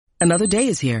Another day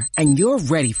is here, and you're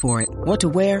ready for it. What to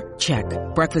wear? Check.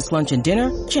 Breakfast, lunch, and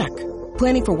dinner? Check.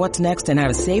 Planning for what's next and how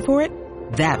to save for it?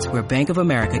 That's where Bank of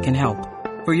America can help.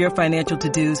 For your financial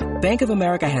to-dos, Bank of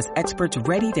America has experts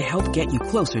ready to help get you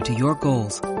closer to your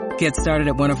goals. Get started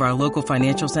at one of our local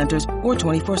financial centers or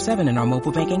 24/7 in our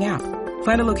mobile banking app.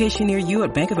 Find a location near you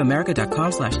at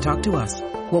bankofamerica.com/talktous.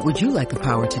 What would you like the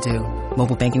power to do?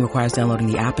 Mobile banking requires downloading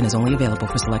the app and is only available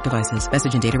for select devices.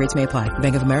 Message and data rates may apply.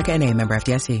 Bank of America N.A., member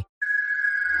FDIC.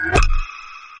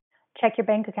 Check your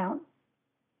bank account.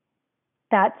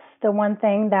 That's the one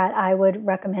thing that I would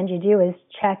recommend you do is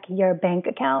check your bank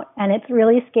account. And it's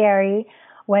really scary.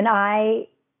 When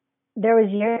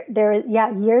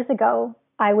years ago,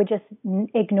 I would just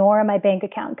ignore my bank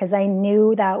account because I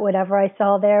knew that whatever I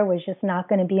saw there was just not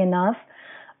going to be enough.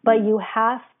 But you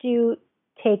have to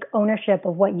take ownership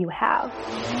of what you have.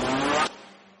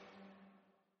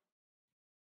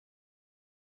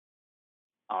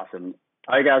 Awesome.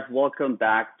 All right, guys, welcome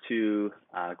back to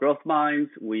Growth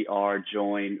Minds. We are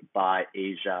joined by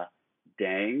Asia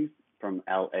Dang from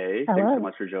LA. Hello. Thanks so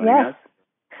much for joining us.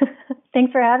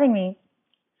 Thanks for having me.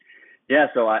 Yeah,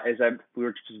 so we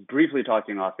were just briefly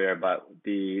talking off air, but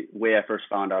the way I first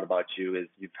found out about you is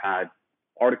you've had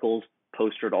articles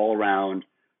posted all around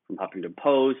from Huffington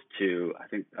Post to, I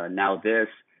think, Now This,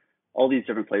 all these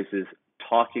different places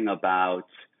talking about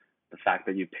the fact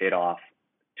that you paid off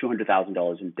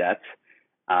 $200,000 in debt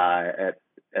at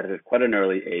quite an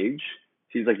early age.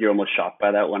 Seems like you're almost shocked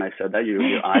by that when I said that. Your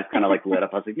eyes kind of like lit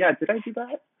up. I was like, yeah, did I do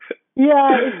that?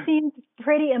 Yeah, it seems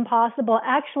pretty impossible.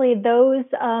 Actually, those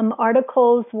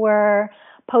articles were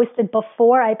posted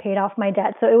before I paid off my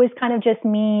debt. So it was kind of just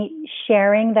me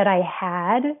sharing that I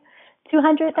had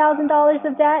 $200,000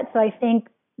 of debt. So I think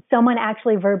someone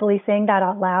actually verbally saying that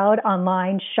out loud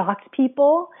online shocked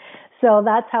people. So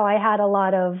that's how I had a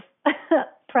lot of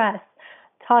press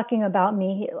talking about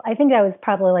me. I think that was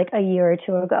probably like a year or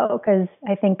two ago, because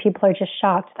I think people are just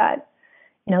shocked that,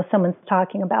 someone's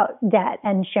talking about debt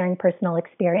and sharing personal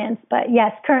experience. But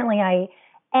yes, currently I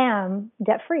am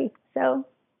debt free. So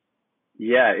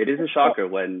yeah, it is a shocker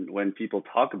when people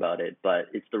talk about it, but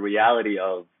it's the reality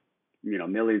of,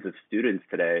 millions of students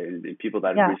today and people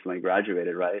that have recently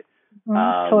graduated, right?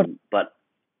 Totally. But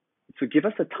so give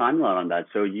us a timeline on that.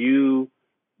 So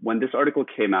when this article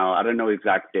came out, I don't know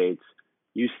exact dates,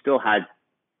 you still had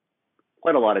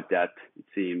quite a lot of debt, it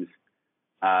seems.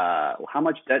 How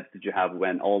much debt did you have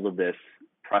when all of this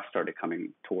press started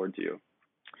coming towards you?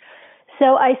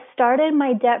 So I started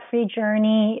my debt-free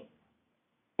journey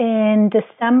in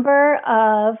December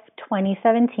of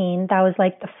 2017. That was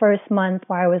like the first month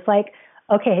where I was like,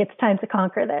 okay, it's time to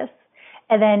conquer this.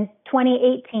 And then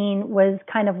 2018 was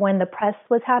kind of when the press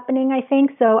was happening, I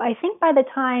think. So I think by the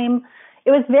time it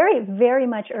was very, very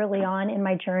much early on in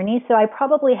my journey. So I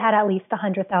probably had at least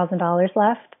 $100,000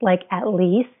 left, like at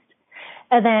least.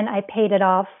 And then I paid it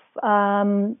off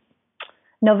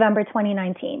November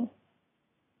 2019.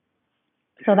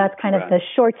 So that's kind of the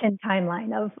shortened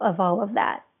timeline of all of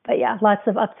that. But yeah, lots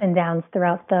of ups and downs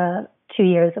throughout the 2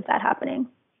 years of that happening.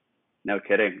 No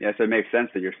kidding. Yes, it makes sense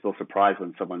that you're still surprised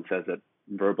when someone says it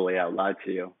verbally out loud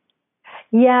to you.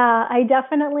 Yeah, I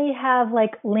definitely have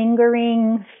like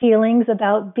lingering feelings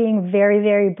about being very,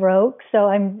 very broke. So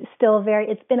I'm still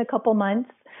it's been a couple months.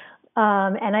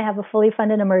 And I have a fully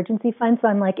funded emergency fund. So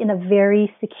I'm like in a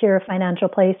very secure financial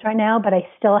place right now, but I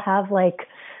still have like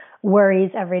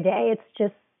worries every day. It's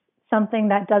just something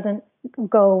that doesn't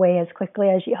go away as quickly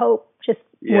as you hope. Just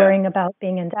worrying about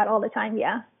being in debt all the time.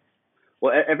 Yeah.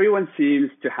 Well, everyone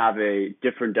seems to have a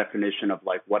different definition of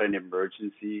like what an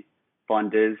emergency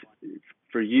fund is.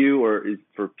 For you or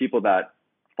for people that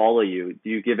follow you, do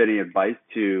you give any advice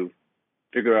to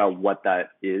figure out what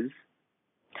that is?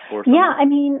 Yeah, I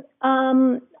mean,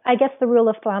 I guess the rule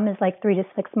of thumb is like 3 to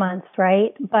 6 months,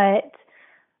 right? But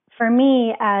for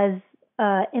me, as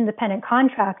an independent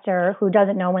contractor who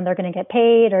doesn't know when they're going to get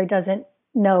paid or doesn't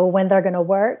know when they're going to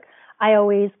work, I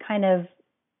always kind of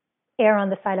err on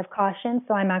the side of caution.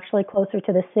 So I'm actually closer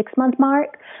to the 6-month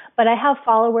mark. But I have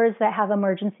followers that have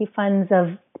emergency funds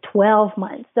of 12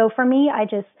 months. So for me, I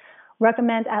just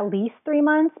recommend at least 3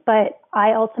 months. But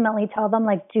I ultimately tell them,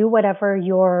 like, do whatever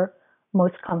you're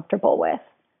most comfortable with,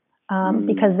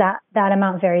 because that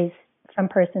amount varies from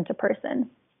person to person.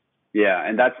 Yeah,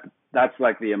 and that's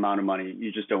like the amount of money you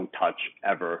just don't touch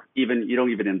ever. Even you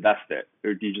don't even invest it,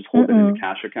 or do you just hold it in the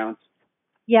cash accounts?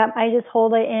 Yeah, I just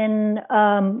hold it in.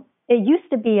 It used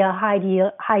to be a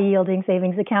high yielding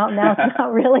savings account. Now it's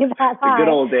not really that high. The good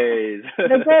old days.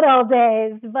 The good old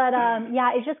days. But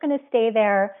yeah, it's just going to stay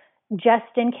there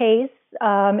just in case.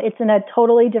 It's in a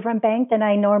totally different bank than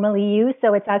I normally use.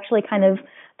 So it's actually kind of,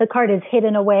 the card is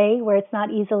hidden away where it's not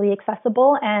easily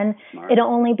accessible, and Smart. it'll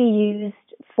only be used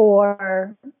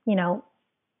for,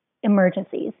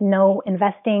 emergencies. No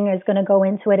investing is going to go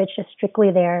into it. It's just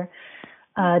strictly there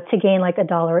to gain like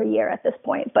 $1 a year at this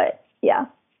point. But yeah.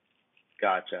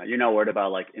 Gotcha. You're not worried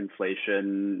about like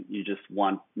inflation. You just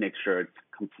want to make sure it's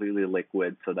completely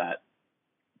liquid so that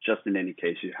just in any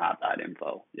case you have that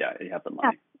info. Yeah, you have the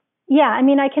money. Yeah, I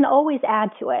mean, I can always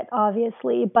add to it,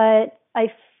 obviously, but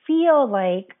I feel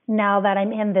like now that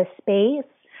I'm in this space,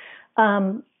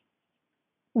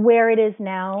 where it is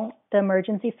now, the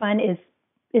emergency fund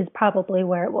is probably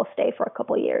where it will stay for a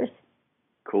couple of years.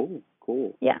 Cool.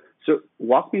 Yeah. So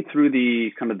walk me through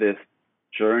the kind of this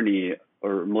journey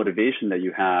or motivation that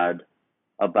you had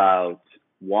about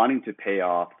wanting to pay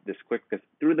off this quick, because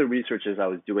through the researches I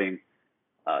was doing,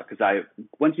 because I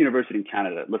went to university in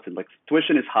Canada. Listen, like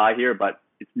tuition is high here, but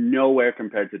it's nowhere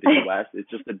compared to the US. It's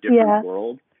just a different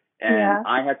world. And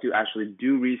I had to actually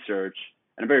do research,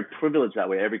 and I'm very privileged that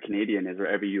way. Every Canadian is, or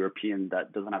every European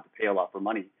that doesn't have to pay a lot for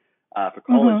money for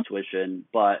college tuition.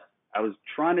 But I was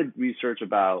trying to research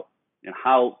about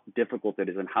how difficult it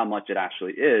is and how much it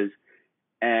actually is.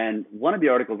 And one of the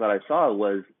articles that I saw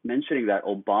was mentioning that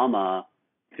Obama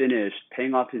finished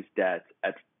paying off his debt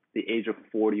at the age of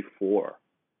 44.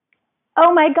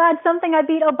 Oh my God, something I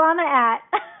beat Obama at.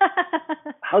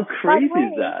 How crazy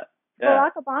is that? Yeah.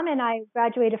 Barack Obama and I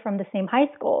graduated from the same high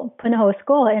school, Punahou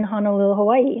School in Honolulu,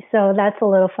 Hawaii. So that's a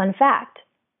little fun fact.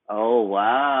 Oh,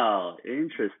 wow.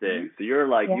 Interesting. So you're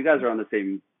like, you guys are on the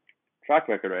same track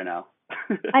record right now.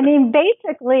 I mean,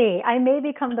 basically, I may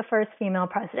become the first female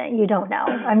president. You don't know.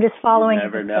 I'm just following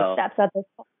his footsteps at this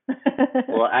point.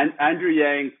 Well, Andrew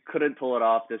Yang couldn't pull it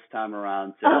off this time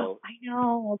around. So I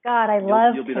know. God, I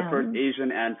love him. You'll be the first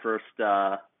Asian and first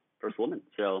woman.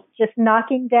 So just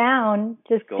knocking down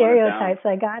stereotypes.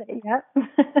 I got it. Yep.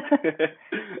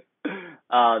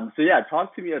 So yeah,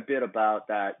 talk to me a bit about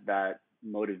that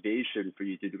motivation for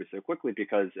you to do it so quickly,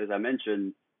 because as I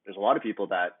mentioned, there's a lot of people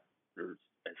that are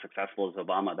as successful as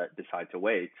Obama that decide to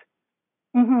wait.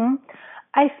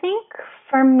 I think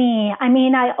for me, I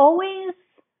mean, I always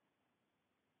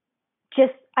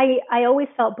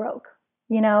felt broke.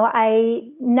 I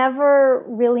never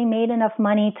really made enough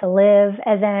money to live.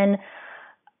 And then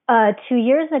 2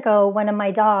 years ago, one of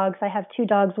my dogs, I have 2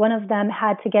 dogs, one of them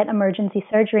had to get emergency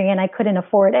surgery and I couldn't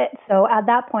afford it. So at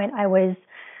that point, I was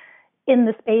in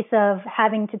the space of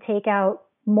having to take out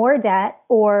more debt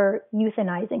or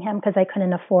euthanizing him because I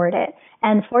couldn't afford it.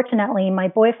 And fortunately, my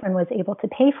boyfriend was able to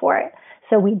pay for it.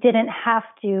 So we didn't have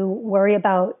to worry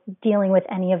about dealing with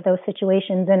any of those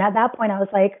situations. And at that point, I was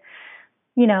like,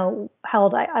 how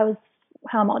old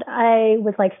I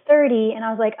was like 30, and I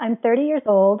was like, I'm 30 years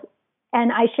old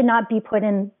and I should not be put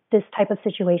in this type of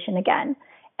situation again.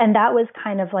 And that was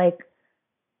kind of like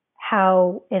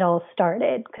how it all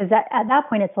started, because at that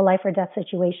point, it's a life or death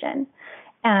situation.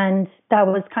 And that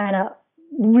was kind of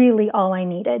really all I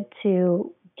needed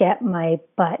to get my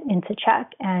butt into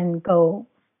check and go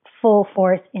full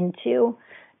force into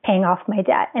paying off my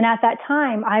debt. And at that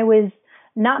time, I was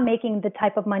not making the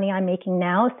type of money I'm making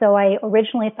now. So I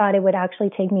originally thought it would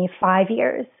actually take me 5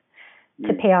 years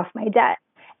to pay off my debt.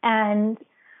 And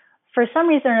for some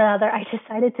reason or another, I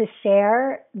decided to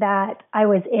share that I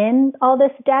was in all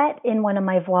this debt in one of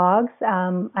my vlogs.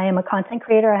 I am a content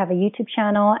creator. I have a YouTube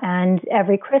channel, and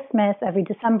every Christmas, every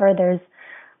December, there's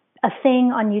a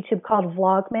thing on YouTube called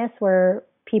Vlogmas where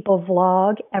people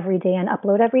vlog every day and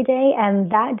upload every day.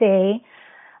 And that day,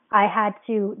 I had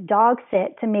to dog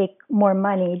sit to make more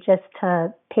money just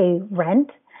to pay rent.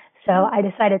 So I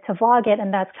decided to vlog it,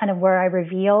 and that's kind of where I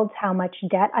revealed how much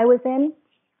debt I was in.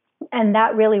 And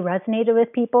that really resonated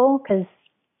with people because,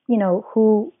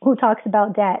 who talks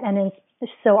about debt and is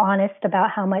so honest about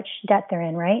how much debt they're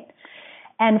in, right?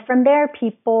 And from there,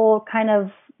 people kind of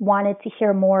wanted to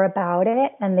hear more about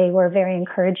it, and they were very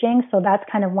encouraging. So that's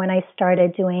kind of when I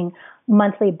started doing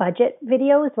monthly budget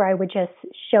videos where I would just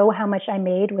show how much I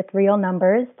made with real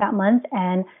numbers that month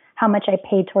and how much I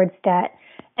paid towards debt.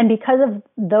 And because of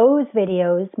those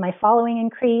videos, my following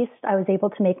increased. I was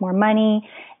able to make more money,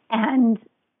 and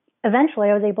eventually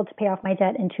I was able to pay off my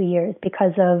debt in 2 years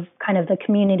because of kind of the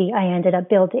community I ended up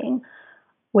building,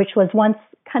 which was once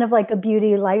kind of like a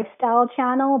beauty lifestyle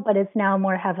channel, but it's now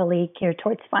more heavily geared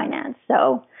towards finance.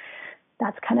 So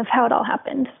that's kind of how it all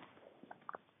happened.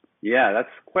 Yeah, that's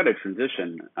quite a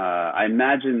transition. I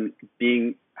imagine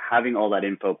having all that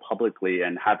info publicly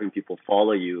and having people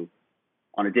follow you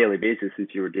on a daily basis, since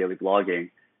you were daily blogging,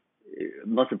 it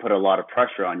must have put a lot of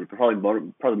pressure on you.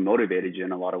 Probably motivated you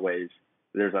in a lot of ways.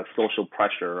 there's a social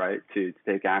pressure, right, to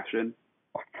take action?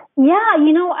 Yeah,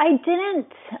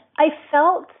 I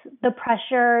felt the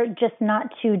pressure just not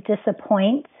to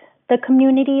disappoint the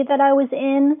community that I was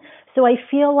in. So I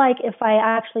feel like if I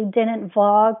actually didn't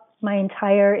vlog my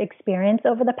entire experience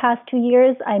over the past 2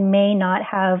 years, I may not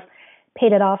have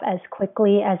paid it off as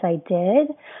quickly as I did.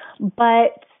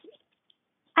 But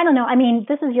I don't know. I mean,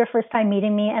 this is your first time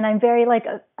meeting me, and I'm very like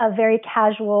a very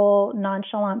casual,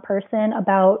 nonchalant person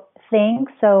about things.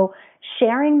 So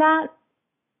sharing that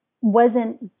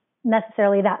wasn't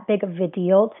necessarily that big of a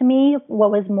deal to me.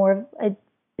 What was more a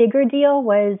bigger deal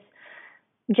was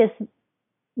just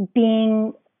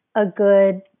being a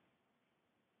good,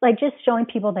 like just showing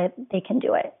people that they can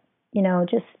do it.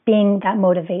 Just being that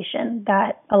motivation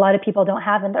that a lot of people don't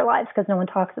have in their lives because no one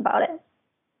talks about it.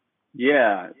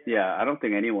 Yeah, yeah. I don't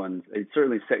think it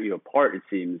certainly set you apart, it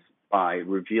seems, by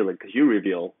revealing, because you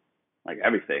reveal like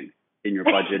everything in your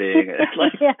budgeting. It's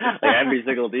like, yeah. like every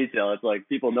single detail. It's like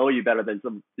people know you better than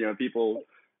some, people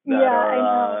that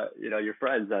are, your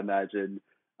friends, I imagine.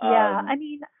 Yeah. I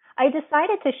mean, I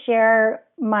decided to share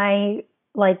my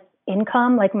like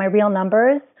income, like my real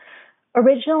numbers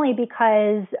originally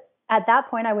because at that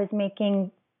point I was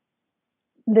making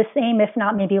the same, if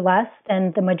not maybe less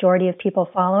than the majority of people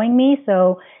following me.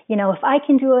 So, if I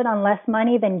can do it on less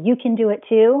money, then you can do it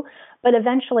too. But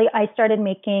eventually I started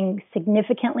making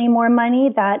significantly more money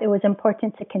that it was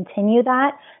important to continue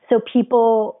that. So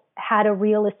people had a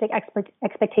realistic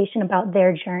expectation about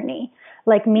their journey.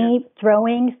 Like me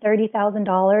throwing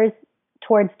 $30,000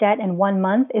 towards debt in 1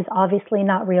 month is obviously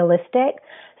not realistic.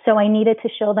 So I needed to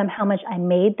show them how much I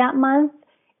made that month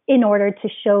in order to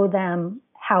show them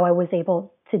how I was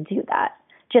able to do that,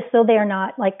 just so they're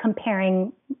not like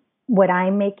comparing what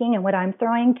I'm making and what I'm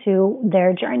throwing to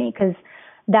their journey, because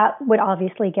that would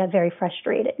obviously get very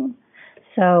frustrating.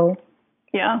 So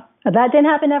yeah, that didn't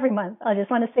happen every month. I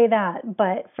just want to say that.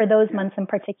 But for those months in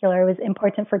particular, it was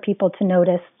important for people to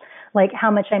notice like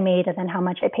how much I made and then how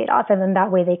much I paid off. And then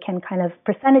that way they can kind of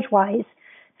percentage wise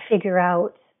figure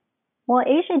out, well,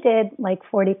 Asia did like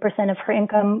 40% of her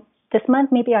income this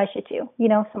month, maybe I should too,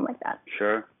 something like that.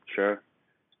 Sure.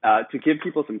 To give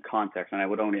people some context, and I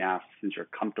would only ask since you're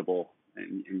comfortable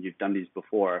and you've done these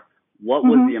before, what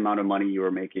was the amount of money you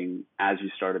were making as you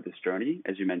started this journey?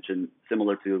 As you mentioned,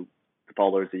 similar to the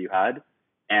followers that you had,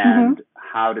 and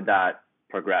how did that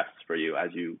progress for you as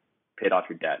you paid off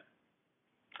your debt?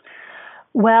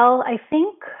 Well, I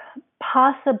think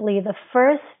possibly the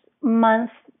first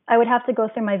month, I would have to go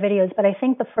through my videos, but I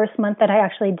think the first month that I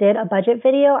actually did a budget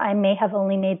video, I may have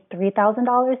only made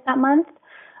 $3,000 that month,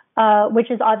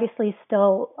 which is obviously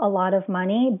still a lot of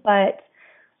money. But,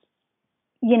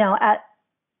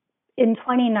 in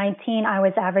 2019, I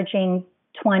was averaging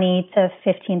 $20,000 to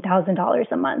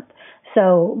 $15,000 a month.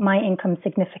 So my income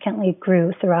significantly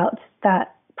grew throughout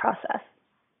that process.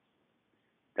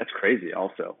 That's crazy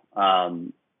also.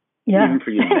 Even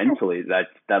for you mentally,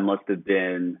 that must have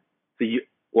been,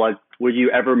 were you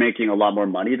ever making a lot more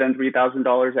money than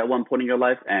 $3,000 at one point in your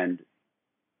life? And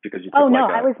because you took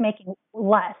I was making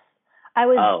less. I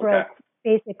was broke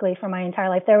basically for my entire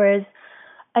life. There was,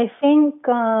 I think,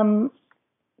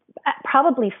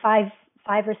 probably five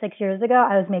or 6 years ago,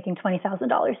 I was making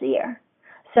 $20,000 a year.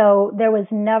 So there was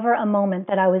never a moment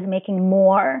that I was making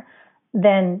more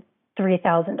than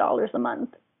 $3,000 a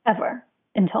month ever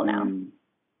until now.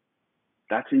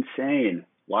 That's insane.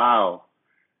 Wow.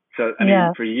 So, I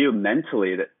mean, for you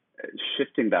mentally,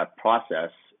 shifting that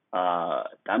process,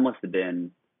 that must have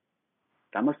been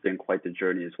quite the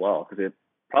journey as well, because it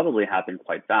probably happened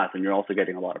quite fast. And you're also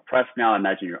getting a lot of press now. I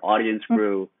imagine your audience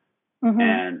grew.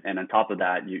 And on top of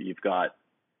that, you've got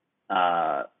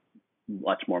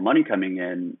much more money coming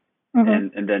in.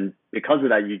 And then because of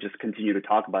that, you just continue to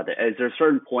talk about it. Is there a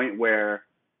certain point where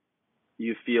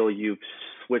you feel you've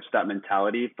switched that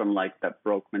mentality from like that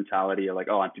broke mentality of like,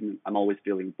 oh, I'm always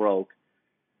feeling broke,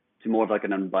 to more of like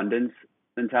an abundance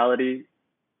mentality?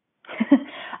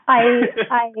 I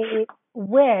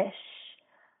wish.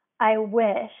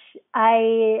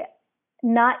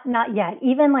 Not yet.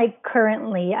 Even like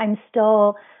currently, I'm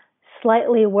still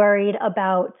slightly worried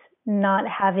about not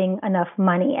having enough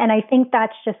money. And I think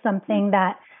that's just something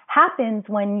that happens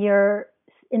when you're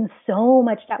in so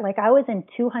much debt. Like I was in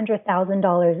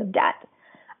 $200,000 of debt.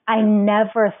 I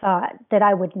never thought that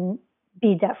I would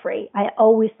be debt free. I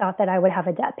always thought that I would have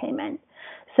a debt payment.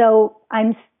 So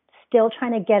I'm still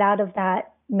trying to get out of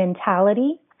that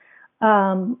mentality.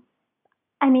 And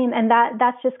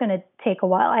that's just going to take a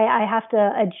while. I have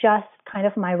to adjust kind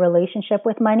of my relationship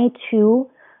with money to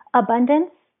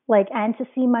abundance, and to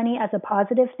see money as a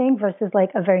positive thing versus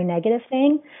like a very negative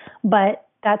thing. But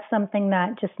that's something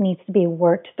that just needs to be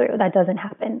worked through. That doesn't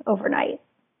happen overnight.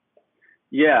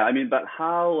 Yeah, I mean, but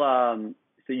how,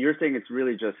 so you're saying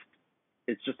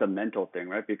it's just a mental thing,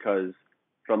 right? Because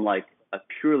from like a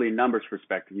purely numbers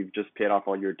perspective, you've just paid off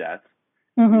all your debts.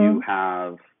 You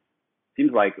have,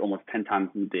 seems like almost 10 times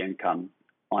the income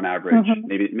on average,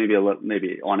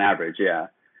 maybe on average. Yeah.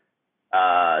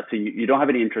 So you don't have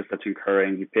any interest that's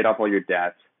incurring. You paid off all your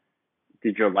debts.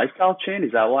 Did your lifestyle change?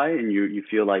 Is that why? And you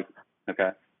feel like,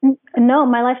 okay. No,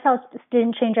 my lifestyle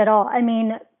didn't change at all. I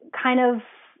mean, kind of,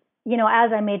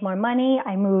 as I made more money,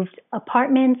 I moved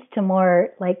apartments to more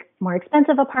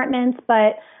expensive apartments,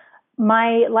 but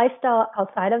my lifestyle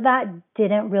outside of that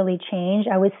didn't really change.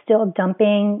 I was still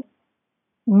dumping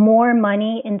more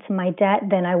money into my debt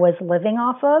than I was living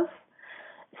off of.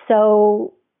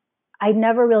 So I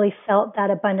never really felt that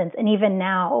abundance. And even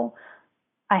now,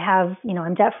 I have,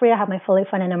 I'm debt free. I have my fully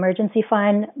funded emergency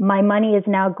fund. My money is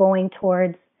now going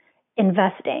towards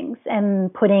investing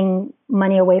and putting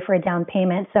money away for a down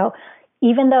payment. So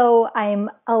even though I'm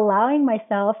allowing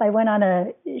myself, I went on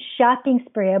a shopping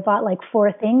spree. I bought like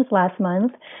 4 things last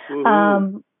month.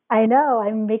 I know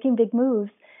I'm making big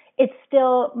moves. It's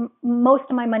still, most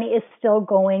of my money is still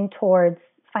going towards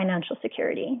financial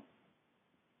security.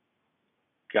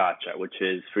 Gotcha. Which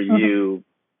is for you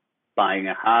buying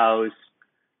a house,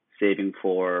 saving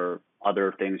for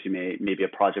other things maybe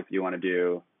a project you want to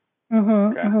do.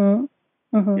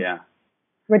 Yeah.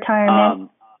 Retirement.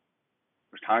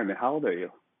 Retirement. How old are you?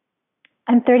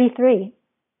 I'm 33.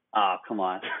 Ah, come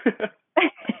on.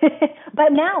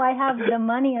 But now I have the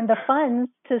money and the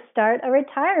funds to start a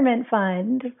retirement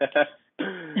fund.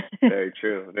 Very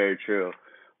true. Very true.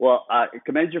 Well, I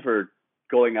commend you for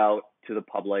going out to the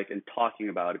public and talking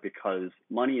about it, because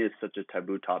money is such a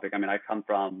taboo topic. I mean, I come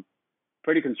from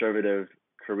pretty conservative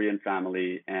Korean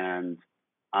family, and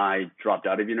I dropped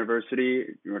out of university.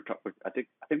 I think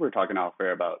we were talking off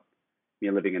air about me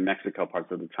living in Mexico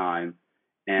parts of the time,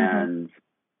 and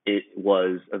it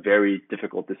was a very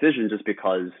difficult decision just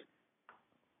because,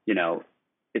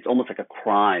 it's almost like a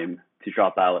crime to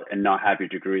drop out and not have your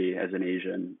degree as an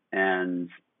Asian. And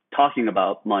talking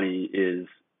about money is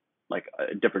like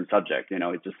a different subject.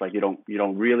 It's just like you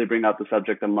don't really bring out the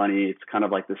subject of money. It's kind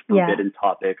of like this forbidden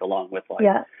topic, along with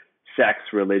sex,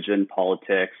 religion,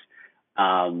 politics.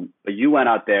 But you went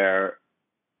out there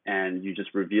and you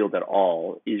just revealed it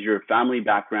all. Is your family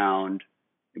background,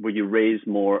 were you raised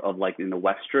more of like in the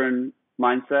Western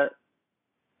mindset?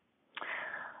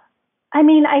 I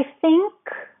mean, I think,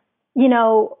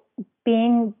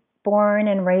 being born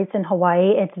and raised in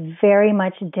Hawaii, it's very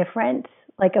much different,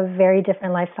 like a very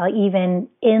different lifestyle, even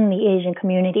in the Asian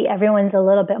community. Everyone's a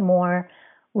little bit more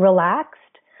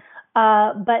relaxed.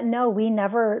 But no, we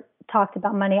never talked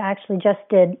about money. I actually just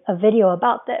did a video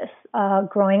about this.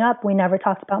 Growing up, we never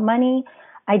talked about money.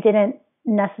 I didn't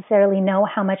necessarily know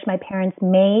how much my parents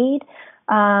made.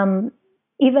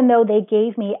 Even though they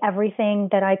gave me everything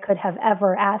that I could have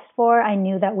ever asked for, I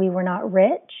knew that we were not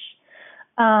rich.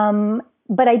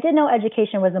 But I did know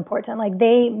education was important. Like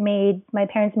my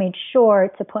parents made sure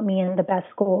to put me in the best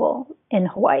school in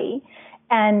Hawaii.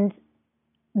 And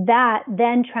that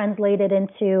then translated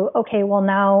into, okay, well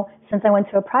now, since I went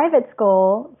to a private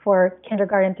school for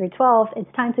kindergarten through 12,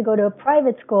 it's time to go to a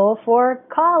private school for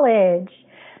college.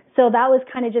 So that was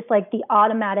kind of just like the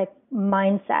automatic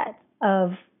mindset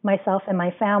of myself and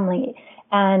my family.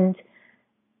 And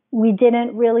we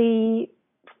didn't really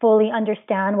fully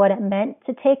understand what it meant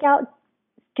to take out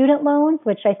student loans,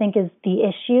 which I think is the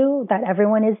issue that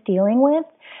everyone is dealing with.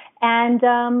 And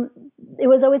it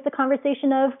was always the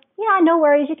conversation of, yeah, no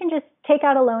worries, you can just take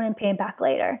out a loan and pay it back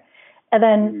later. And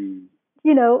then,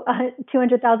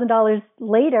 $200,000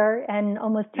 later and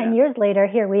almost 10 years later,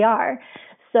 here we are.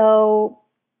 So,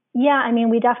 yeah, I mean,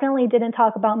 we definitely didn't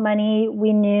talk about money.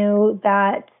 We knew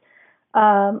that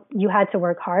you had to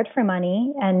work hard for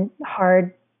money and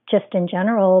hard just in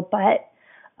general. But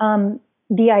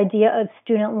the idea of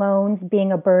student loans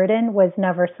being a burden was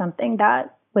never something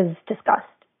that was discussed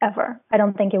ever. I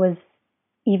don't think it was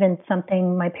even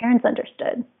something my parents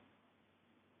understood.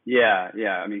 Yeah.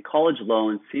 I mean, college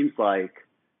loans seems like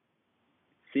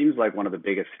one of the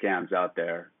biggest scams out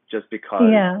there, just because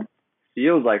it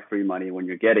feels like free money when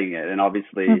you're getting it. And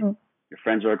obviously your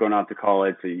friends are going off to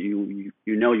college, so you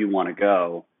want to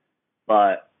go.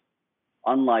 But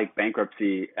unlike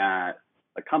bankruptcy at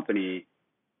a company,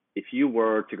 if you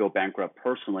were to go bankrupt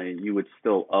personally, you would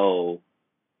still owe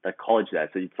that college debt.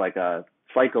 So it's like a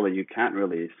cycle that you can't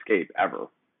really escape ever.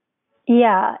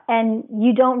 Yeah, and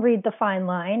you don't read the fine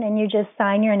line, and you just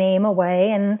sign your name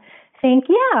away and think,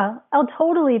 yeah, I'll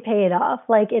totally pay it off.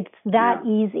 Like it's that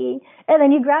easy. And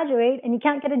then you graduate and you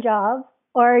can't get a job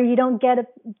or you don't get a,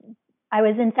 I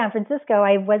was in San Francisco.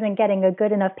 I wasn't getting a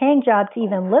good enough paying job to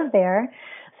even live there.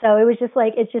 So it was just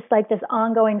like, it's just like this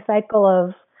ongoing cycle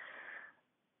of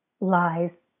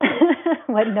lies,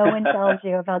 what no one tells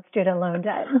you about student loan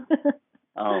debt.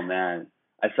 Oh man.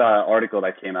 I saw an article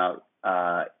that came out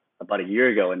about a year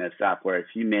ago in this app where if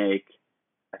you make,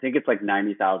 I think it's like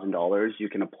 $90,000, you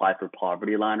can apply for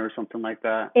poverty line or something like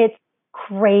that. It's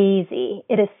crazy.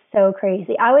 It is so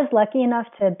crazy. I was lucky enough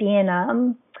to be in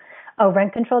a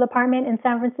rent controlled apartment in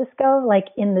San Francisco, like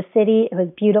in the city. It was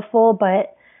beautiful,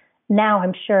 but now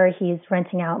I'm sure he's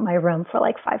renting out my room for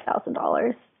like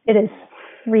 $5,000. It is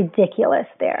ridiculous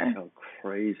there. So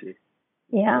crazy.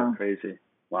 Yeah. So crazy.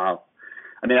 Wow.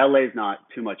 I mean, LA is not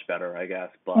too much better, I guess,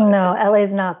 but no, LA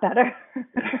is not better.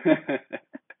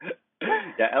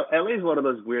 Yeah, LA is one of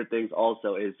those weird things.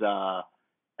 Also, is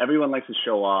everyone likes to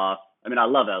show off. I mean, I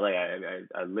love LA.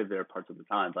 I live there parts of the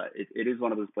time, but it is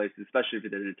one of those places, especially if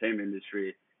you're in the entertainment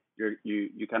industry.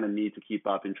 You kind of need to keep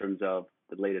up in terms of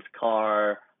the latest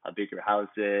car, how big your house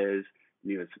is,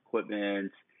 newest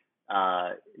equipment.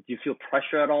 Do you feel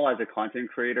pressure at all as a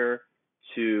content creator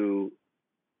to,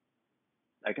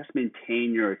 I guess,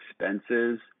 maintain your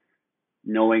expenses,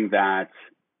 knowing that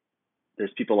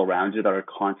there's people around you that are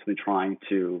constantly trying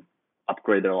to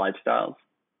upgrade their lifestyles?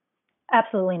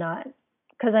 Absolutely not.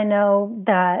 Because I know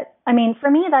that, I mean, for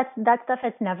me, that stuff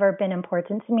has never been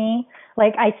important to me.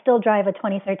 Like, I still drive a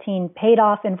 2013 paid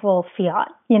off in full Fiat,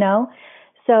 you know?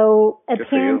 So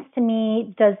appearance to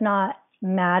me does not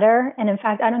matter. And in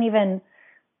fact, I don't even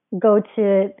go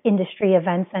to industry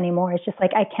events anymore. It's just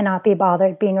like, I cannot be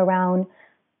bothered being around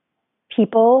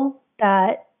people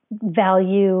that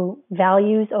value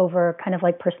values over kind of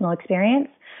like personal experience.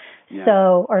 Yeah.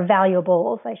 So, or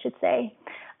valuables, I should say.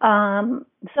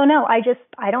 So no,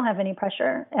 I don't have any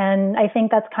pressure. And I think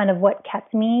that's kind of what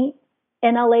kept me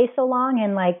in LA so long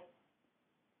and like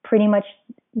pretty much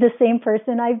the same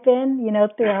person I've been, you know,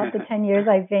 throughout the 10 years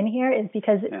I've been here is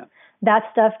because that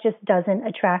stuff just doesn't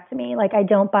attract me. Like I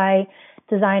don't buy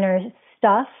designer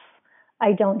stuff.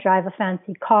 I don't drive a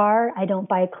fancy car. I don't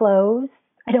buy clothes.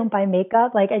 I don't buy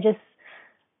makeup. Like I just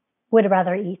would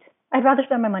rather eat. I'd rather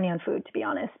spend my money on food, to be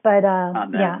honest. But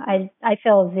I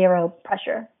feel zero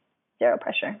pressure. Zero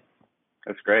pressure.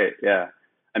 That's great. Yeah.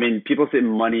 I mean, people say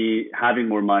having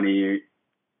more money,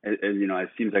 you know, it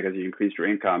seems like as you increase your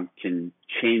income can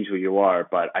change who you are.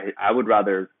 But I would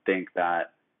rather think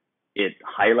that it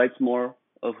highlights more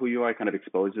of who you are, kind of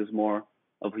exposes more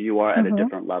of who you are at a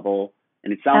different level.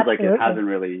 And it sounds like it hasn't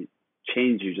really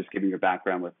changed you, just given your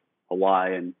background with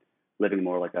Hawaii and living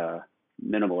more like a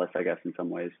minimalist, I guess, in some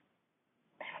ways.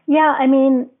 Yeah, I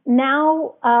mean,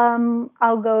 now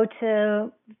I'll go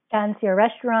to fancier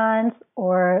restaurants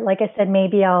or, like I said,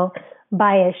 maybe I'll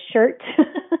buy a shirt.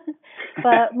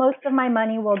 But most of my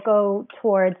money will go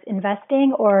towards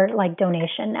investing or like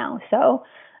donation now. So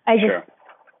I just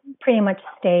pretty much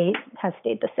has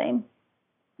stayed the same.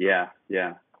 Yeah,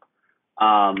 yeah.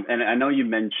 And I know you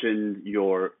mentioned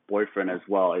your boyfriend as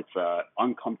well. It's an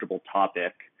uncomfortable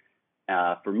topic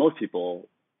for most people.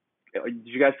 Did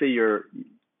you guys say you're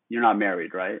not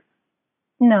married, right?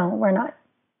 No, we're not.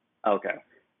 Okay.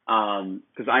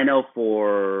 Because I know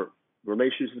for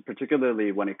relationships,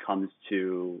 particularly when it comes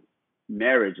to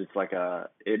marriage,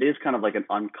 it is kind of like an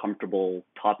uncomfortable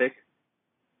topic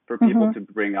for people to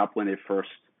bring up when they first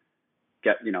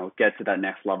get to that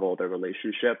next level of their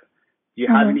relationship. Do you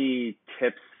have any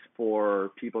tips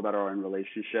for people that are in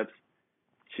relationships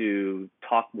to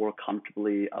talk more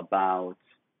comfortably about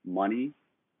money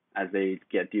as they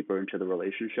get deeper into the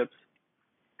relationships?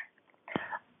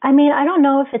 I mean, I don't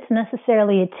know if it's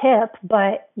necessarily a tip,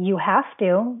 but you have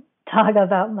to talk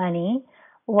about money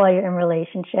while you're in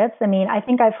relationships. I mean, I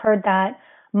think I've heard that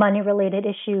money-related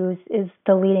issues is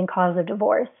the leading cause of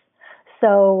divorce.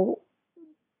 So,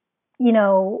 you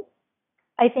know,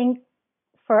 I think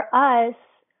for us,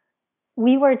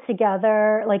 we were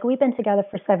together, like we've been together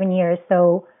for 7 years.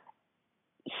 So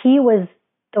he was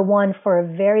the one for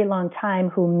a very long time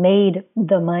who made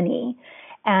the money.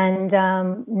 And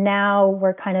now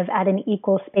we're kind of at an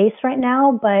equal space right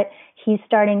now, but he's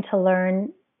starting to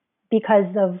learn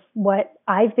because of what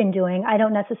I've been doing. I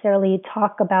don't necessarily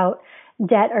talk about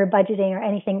debt or budgeting or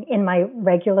anything in my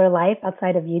regular life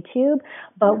outside of YouTube.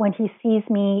 But when he sees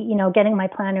me, you know, getting my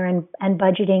planner and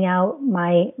budgeting out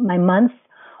my months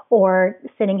or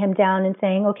sitting him down and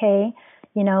saying, okay,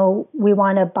 you know, we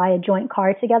want to buy a joint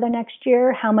car together next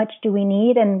year. How much do we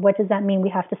need? And what does that mean we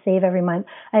have to save every month?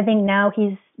 I think now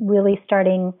he's really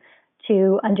starting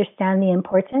to understand the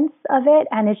importance of it.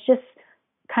 And it's just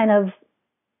kind of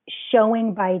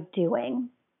showing by doing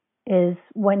is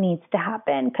what needs to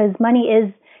happen, because money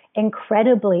is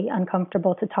incredibly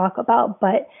uncomfortable to talk about.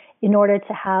 But in order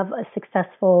to have a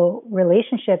successful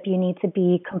relationship, you need to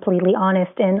be completely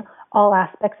honest in all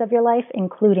aspects of your life,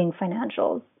 including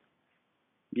financials.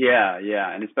 Yeah,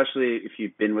 yeah. And especially if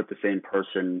you've been with the same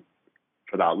person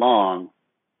for that long,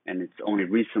 and it's only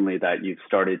recently that you've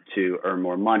started to earn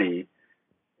more money,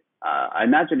 I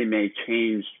imagine it may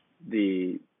change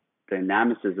the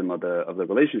dynamicism of the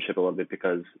relationship a little bit,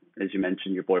 because as you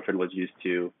mentioned, your boyfriend was used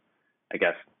to, I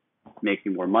guess,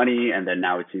 making more money, and then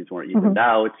now it seems more evened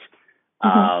out.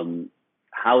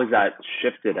 How has that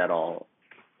shifted at all?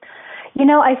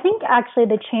 I think actually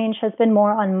the change has been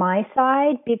more on my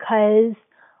side, because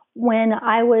when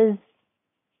I was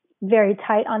very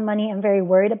tight on money and very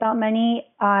worried about money,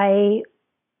 I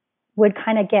would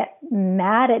kind of get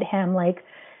mad at him. Like,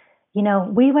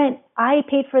 I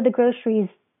paid for the groceries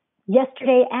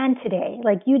yesterday and today.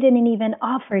 Like, you didn't even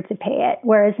offer to pay it.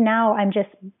 Whereas now I'm just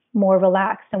more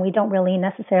relaxed, and we don't really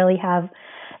necessarily have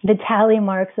the tally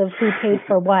marks of who paid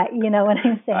for what. You know what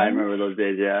I'm saying? I remember those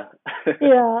days, yeah.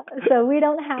 Yeah. So we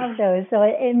don't have those. So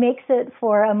it makes it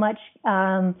for a much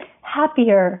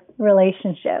happier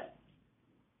relationship.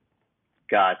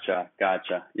 Gotcha.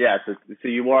 Yeah. So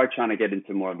you are trying to get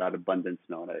into more of that abundance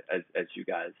mode as you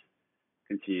guys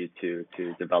continue to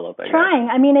develop. Trying.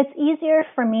 I mean, it's easier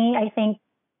for me, I think.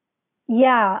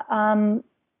 Yeah.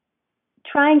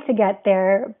 Trying to get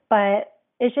there, but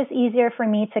it's just easier for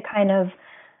me to kind of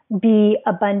be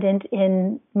abundant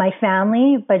in my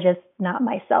family, but just not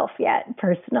myself yet,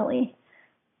 personally.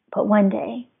 But one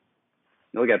day.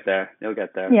 You'll get there.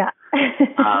 Yeah.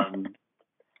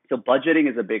 So budgeting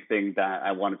is a big thing that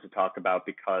I wanted to talk about,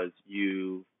 because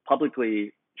you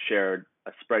publicly shared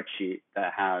a spreadsheet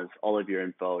that has all of your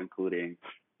info, including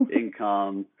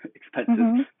income, expenses.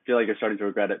 I feel like you're starting to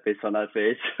regret it based on that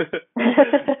face.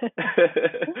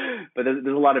 But there's a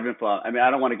lot of info. I mean, I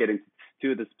don't want to get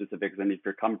into the specifics, and if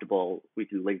you're comfortable, we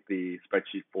can link the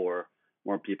spreadsheet for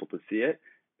more people to see it,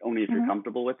 only if you're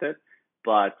comfortable with it.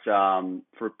 But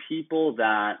for people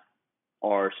that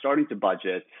are starting to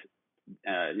budget,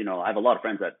 I have a lot of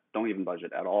friends that don't even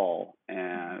budget at all,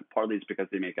 and partly it's because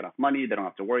they make enough money, they don't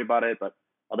have to worry about it, but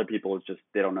other people it's just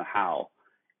they don't know how.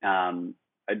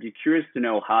 I'd be curious to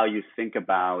know how you think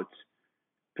about,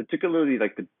 particularly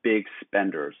like the big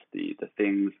spenders, the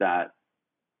things that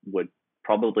would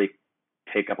probably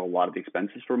take up a lot of the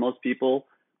expenses for most people,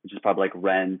 which is probably like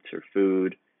rent or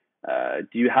food.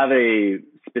 Do you have a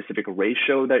specific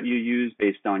ratio that you use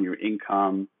based on your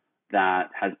income that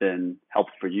has been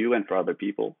helpful for you and for other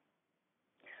people?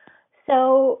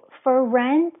 So for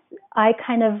rent, I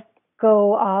kind of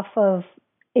go off of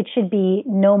it should be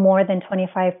no more than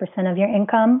 25% of your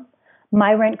income.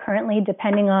 My rent currently,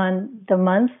 depending on the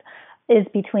month, is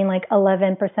between like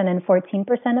 11% and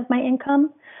 14% of my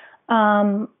income.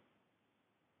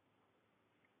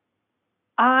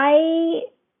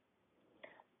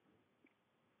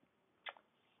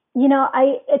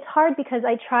 It's hard because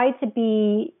I try to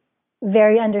be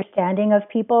very understanding of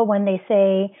people when they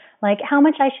say like how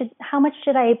much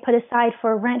should I put aside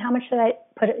for rent? How much should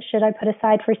I put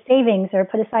aside for savings or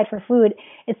put aside for food?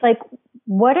 It's like,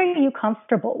 what are you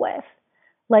comfortable with?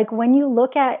 Like when you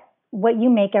look at what you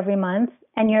make every month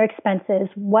and your expenses,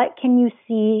 what can you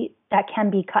see that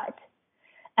can be cut?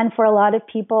 And for a lot of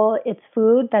people, it's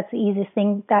food. That's the easiest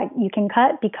thing that you can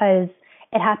cut because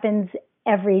it happens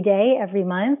every day, every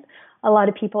month. A lot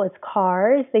of people, it's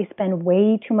cars. They spend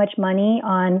way too much money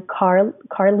on car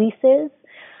leases.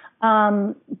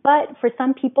 But for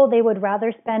some people, they would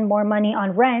rather spend more money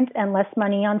on rent and less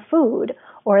money on food,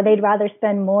 or they'd rather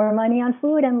spend more money on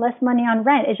food and less money on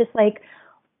rent. It's just like,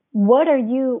 what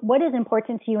is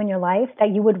important to you in your life that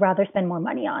you would rather spend more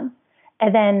money on?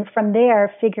 And then from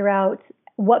there, figure out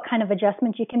what kind of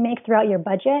adjustments you can make throughout your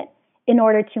budget in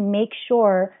order to make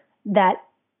sure that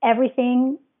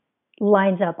everything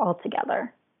lines up all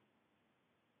together.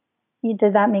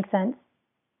 Does that make sense?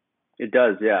 It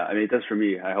does, yeah. I mean, it does for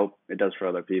me. I hope it does for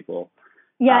other people.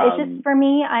 Yeah, it's just for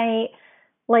me,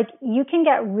 you can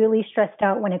get really stressed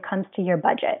out when it comes to your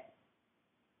budget.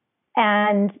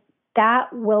 And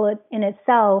that will in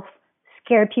itself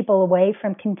scare people away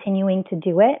from continuing to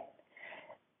do it.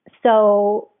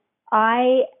 So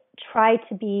I try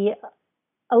to be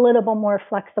a little bit more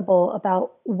flexible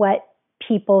about what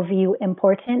people view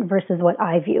important versus what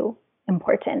I view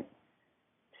important.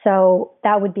 So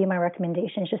that would be my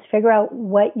recommendation. Just figure out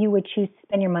what you would choose to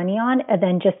spend your money on and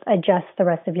then just adjust the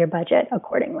rest of your budget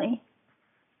accordingly.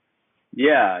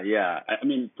 Yeah, yeah. I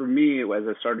mean, for me, as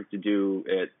I started to do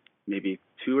it maybe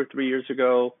 2 or 3 years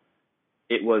ago,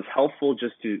 it was helpful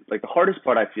just to like the hardest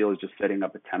part I feel is just setting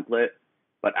up a template.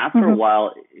 But after a Hmm.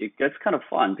 while, it gets kind of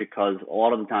fun because a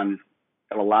lot of the times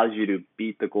it allows you to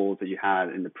beat the goals that you had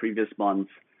in the previous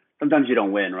months. Sometimes you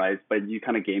don't win, right? But you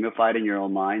kind of gamify it in your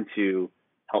own mind to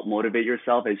help motivate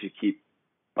yourself as you keep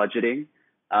budgeting.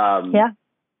 Um, Yeah.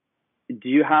 do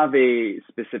you have a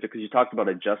specific, because you talked about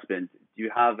adjustment, do you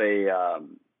have a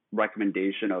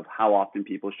recommendation of how often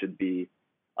people should be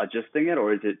adjusting it,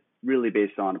 or is it really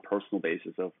based on a personal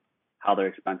basis of how their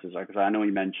expenses are? Because I know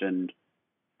you mentioned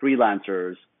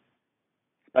freelancers,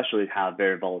 especially, have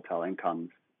very volatile incomes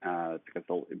because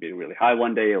they'll be really high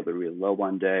one day, it'll be really low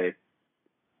one day.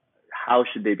 How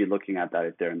should they be looking at that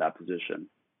if they're in that position?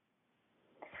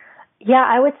 Yeah,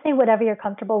 I would say whatever you're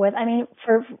comfortable with. I mean,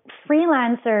 for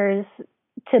freelancers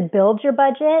to build your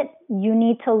budget, you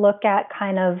need to look at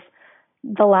kind of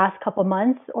the last couple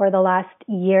months or the last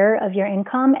year of your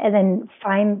income and then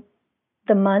find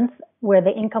the month where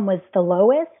the income was the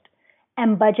lowest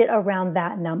and budget around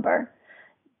that number.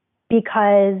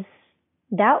 Because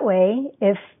that way,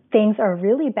 if things are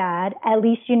really bad, at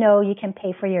least you know you can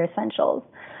pay for your essentials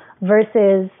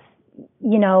versus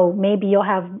maybe you'll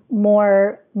have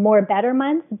more better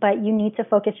months, but you need to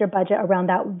focus your budget around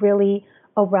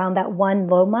around that one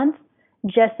low month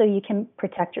just so you can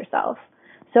protect yourself.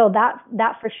 So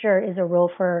that for sure is a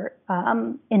rule for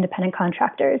independent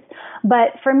contractors.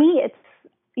 But for me, it's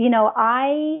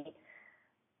I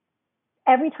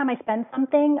every time I spend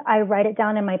something, I write it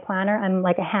down in my planner. I'm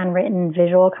like a handwritten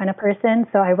visual kind of person.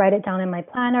 So I write it down in my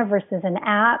planner versus an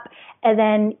app. And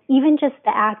then even just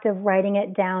the act of writing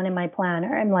it down in my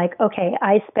planner, I'm like, okay,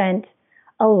 I spent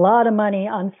a lot of money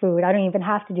on food. I don't even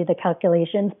have to do the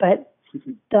calculations, but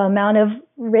the amount of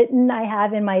written I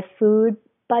have in my food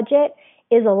budget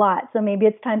is a lot. So maybe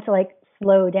it's time to like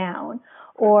slow down.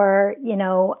 Or,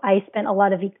 I spent a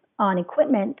lot on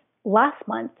equipment last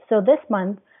month. So this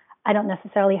month, I don't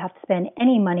necessarily have to spend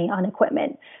any money on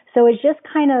equipment. So it's just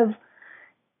kind of,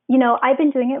 I've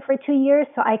been doing it for 2 years,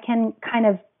 so I can kind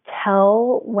of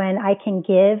tell when I can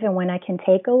give and when I can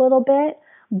take a little bit.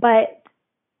 But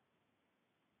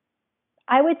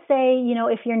I would say,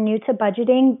 if you're new to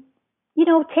budgeting,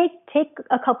 take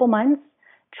a couple months,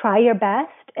 try your best,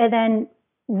 and then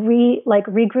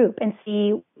regroup and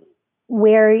see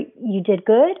where you did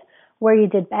good, where you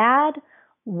did bad,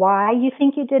 why you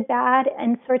think you did bad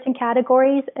in certain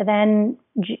categories, and then,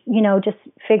 just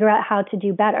figure out how to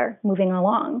do better moving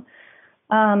along.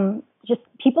 Just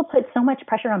people put so much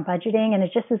pressure on budgeting, and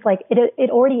it just is like, it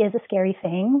already is a scary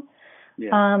thing.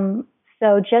 Yeah.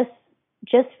 So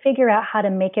just figure out how to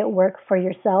make it work for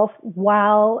yourself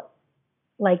while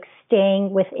like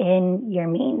staying within your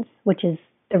means, which is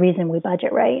the reason we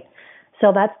budget, right?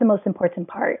 So that's the most important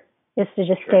part, is to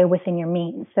just stay within your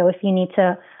means. So if you need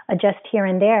to adjust here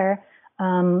and there,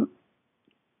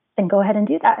 then go ahead and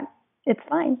do that. It's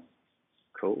fine.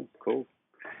 Cool, cool.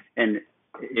 And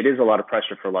it is a lot of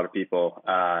pressure for a lot of people.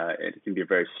 It can be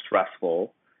very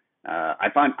stressful. I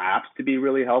find apps to be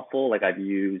really helpful. Like I've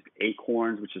used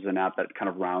Acorns, which is an app that kind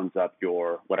of rounds up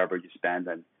your whatever you spend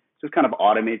and just kind of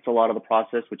automates a lot of the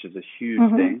process, which is a huge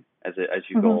thing as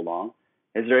you go along.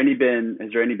 Has there any been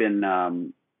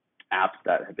apps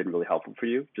that have been really helpful for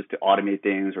you, just to automate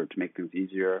things or to make things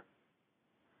easier?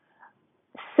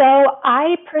 So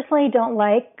I personally don't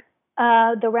like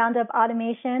the roundup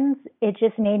automations. It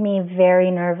just made me very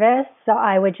nervous. So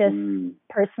I would just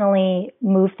personally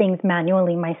move things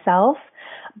manually myself.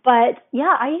 But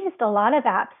yeah, I used a lot of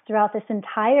apps throughout this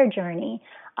entire journey.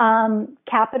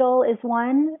 Capital is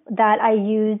one that I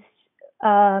used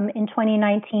in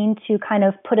 2019 to kind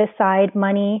of put aside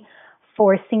money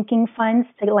for sinking funds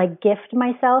to like gift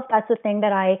myself. That's the thing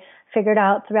that I figured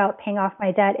out throughout paying off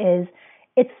my debt is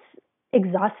it's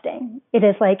exhausting. It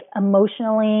is like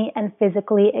emotionally and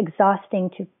physically exhausting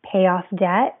to pay off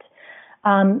debt.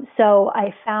 So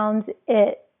I found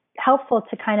it helpful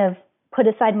to kind of put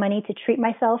aside money to treat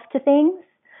myself to things,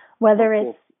 whether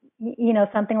it's,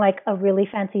 something like a really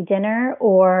fancy dinner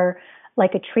or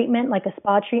like a treatment, like a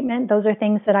spa treatment. Those are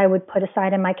things that I would put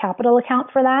aside in my capital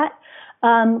account for that.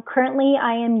 Currently,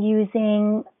 I am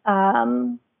using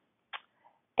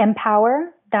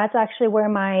Empower. That's actually where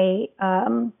my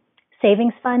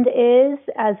savings fund is,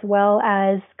 as well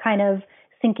as kind of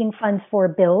sinking funds for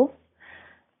bills.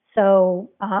 So,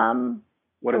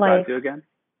 what does that do again?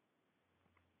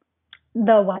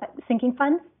 The what? Sinking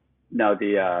funds? No, is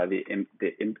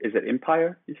it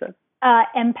Empire? You said?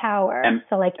 Empower.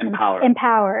 So like Empower.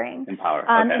 Empowering. Empower.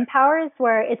 Okay. Empower is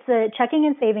where it's a checking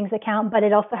and savings account, but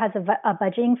it also has a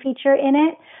budgeting feature in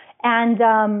it. And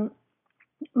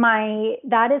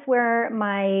that is where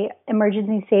my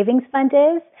emergency savings fund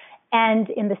is. And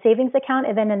in the savings account,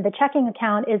 and then in the checking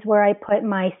account is where I put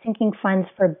my sinking funds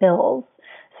for bills.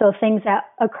 So things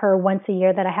that occur once a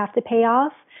year that I have to pay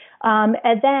off. And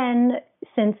then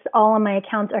since all of my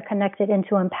accounts are connected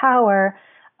into Empower,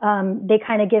 they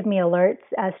kind of give me alerts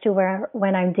as to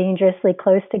when I'm dangerously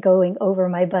close to going over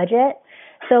my budget.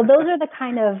 So those are the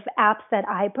kind of apps that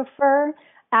I prefer,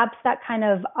 apps that kind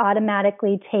of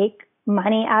automatically take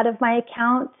money out of my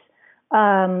account.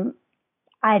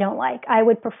 I don't like. I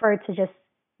would prefer to just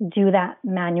do that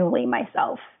manually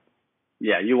myself.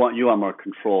 Yeah, you want more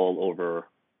control over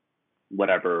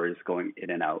whatever is going in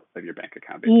and out of your bank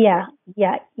account. Basically.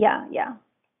 Yeah.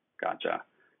 Gotcha.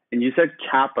 And you said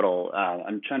Capital.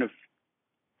 I'm trying to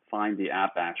find the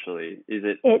app actually. Is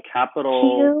it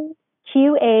Capital?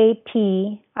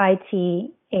 QAPITAL.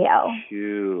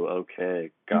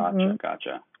 Okay.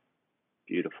 Gotcha.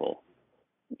 Beautiful.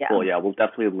 Yeah. Cool. Yeah, we'll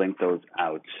definitely link those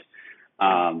out.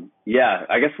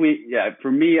 I guess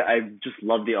for me, I just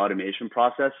love the automation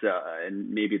process, and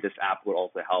maybe this app would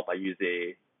also help. I use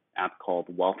a app called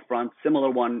Wealthfront, similar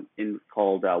one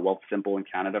called Wealthsimple in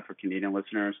Canada for Canadian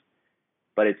listeners,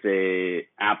 but it's a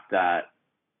app that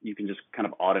you can just kind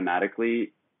of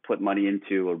automatically put money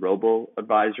into a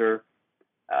robo-advisor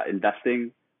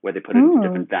investing, where they put it into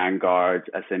different Vanguards,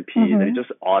 S&Ps, and it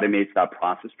just automates that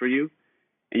process for you,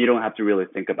 and you don't have to really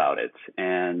think about it.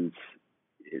 And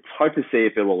it's hard to say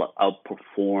if it will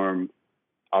outperform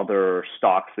other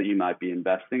stocks that you might be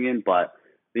investing in, but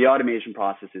the automation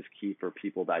process is key for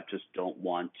people that just don't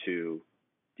want to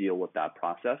deal with that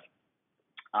process.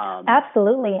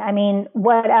 Absolutely. I mean,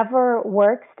 whatever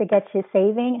works to get you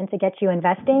saving and to get you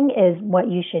investing is what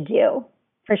you should do,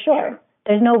 for sure.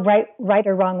 There's no right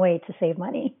or wrong way to save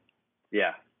money.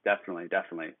 Yeah, definitely.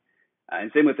 And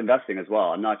same with investing as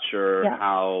well. I'm not sure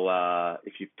how,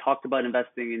 if you've talked about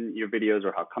investing in your videos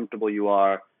or how comfortable you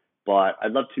are, but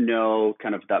I'd love to know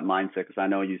kind of that mindset, because I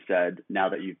know you said now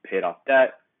that you've paid off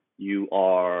debt, you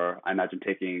are, I imagine,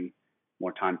 taking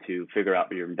more time to figure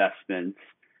out your investments,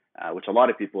 which a lot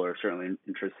of people are certainly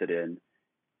interested in.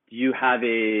 Do you have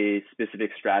a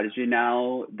specific strategy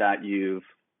now that you've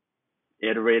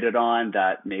iterated on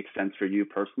that makes sense for you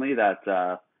personally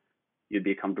that you'd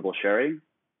be comfortable sharing?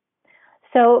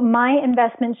 So my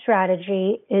investment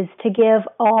strategy is to give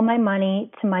all my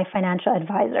money to my financial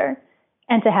advisor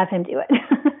and to have him do it.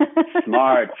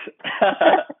 Smart.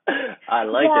 I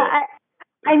like it.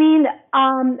 I mean,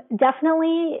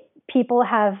 definitely people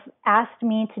have asked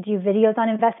me to do videos on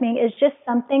investing. It's just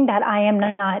something that I am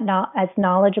not as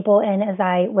knowledgeable in as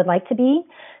I would like to be.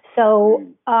 So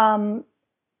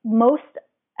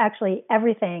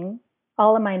everything,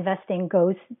 all of my investing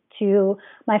goes to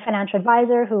my financial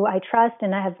advisor, who I trust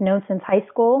and I have known since high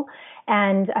school.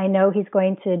 And I know he's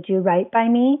going to do right by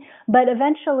me. But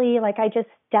eventually, I just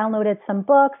downloaded some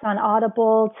books on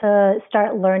Audible to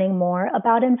start learning more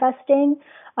about investing.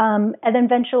 And then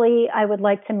eventually I would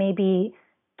like to maybe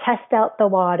test out the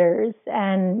waters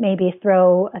and maybe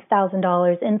throw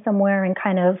 $1,000 in somewhere and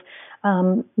kind of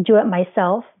do it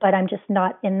myself. But I'm just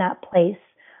not in that place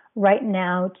right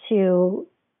now to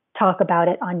talk about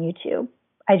it on YouTube.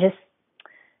 I'm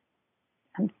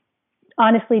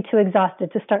honestly too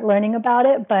exhausted to start learning about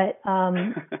it, but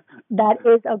that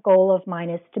is a goal of mine,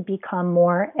 is to become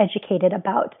more educated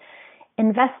about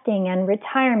investing and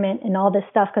retirement and all this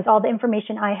stuff, because all the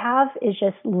information I have is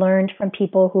just learned from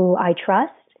people who I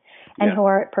trust and who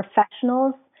are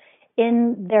professionals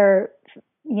in their,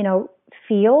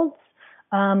 fields.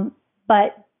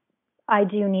 But I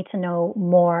do need to know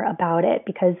more about it,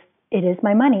 because it is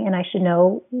my money and I should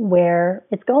know where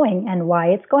it's going and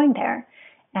why it's going there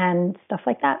and stuff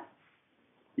like that.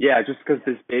 Yeah, just because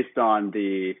it's based on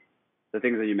the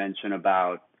things that you mentioned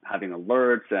about having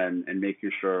alerts and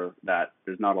making sure that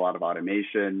there's not a lot of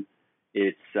automation.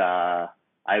 It's, I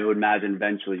would imagine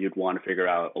eventually you'd want to figure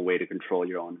out a way to control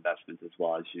your own investments as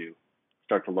well as you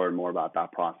start to learn more about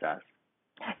that process.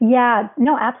 Yeah,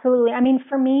 no, absolutely. I mean,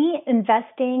 for me,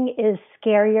 investing is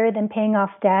scarier than paying off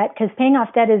debt, because paying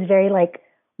off debt is very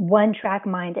one track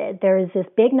minded. There is this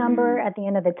big number at the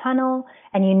end of the tunnel,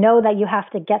 and you know that you have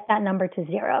to get that number to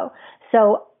zero.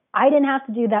 So I didn't have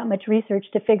to do that much research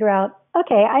to figure out,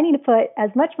 okay, I need to put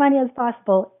as much money as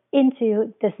possible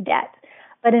into this debt.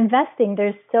 But investing,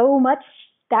 there's so much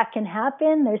that can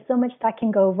happen. There's so much that can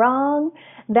go wrong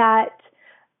that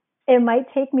it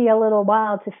might take me a little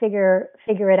while to figure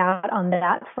it out on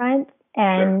that front.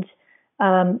 And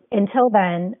until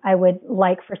then, I would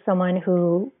like for someone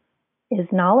who is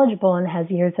knowledgeable and has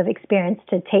years of experience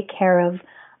to take care of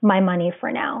my money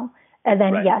for now. And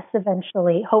then, Right. yes,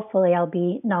 eventually, hopefully, I'll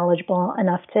be knowledgeable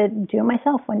enough to do it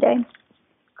myself one day.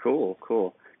 Cool.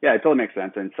 Yeah, it totally makes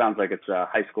sense. And it sounds like it's a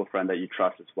high school friend that you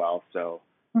trust as well. So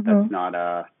Mm-hmm. that's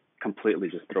not completely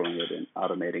just throwing it in,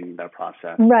 automating that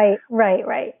process. Right.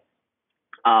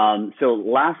 So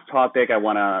last topic I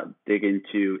want to dig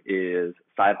into is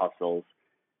side hustles,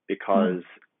 because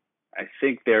I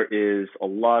think there is a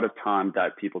lot of time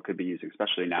that people could be using,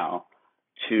 especially now,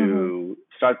 to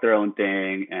start their own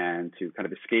thing and to kind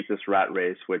of escape this rat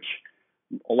race, which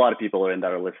a lot of people are in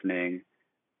that are listening.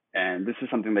 And this is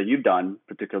something that you've done,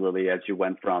 particularly as you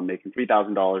went from making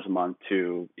 $3,000 a month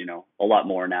to, a lot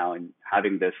more now, and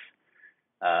having this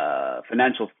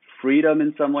financial freedom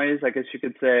in some ways, I guess you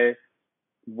could say.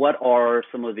 What are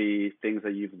some of the things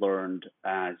that you've learned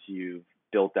as you've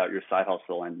built out your side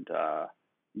hustle? And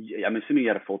I'm assuming you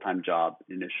had a full-time job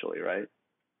initially, right?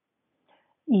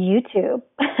 YouTube,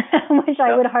 which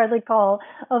I would hardly call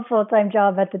a full-time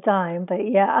job at the time, but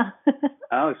yeah.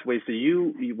 Oh, so wait, so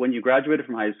you when you graduated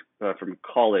from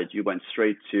college, you went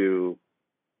straight to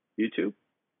YouTube?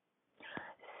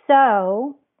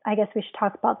 So I guess we should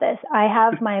talk about this. I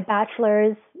have my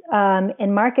bachelor's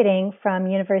in marketing from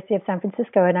University of San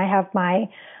Francisco, and I have my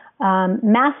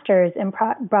master's in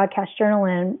broadcast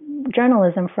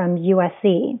journalism from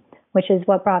USC, which is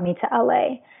what brought me to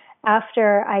LA.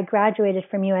 After I graduated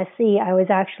from USC, I was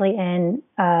actually in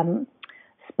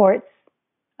sports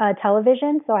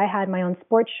television. So I had my own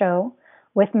sports show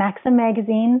with Maxim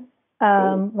Magazine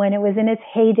when it was in its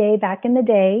heyday back in the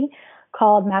day,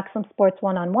 called Maxim Sports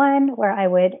One-on-One, where I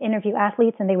would interview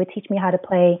athletes and they would teach me how to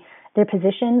play their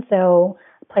position. So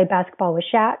play basketball with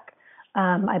Shaq.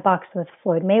 I boxed with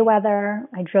Floyd Mayweather.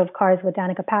 I drove cars with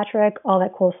Danica Patrick, all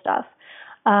that cool stuff.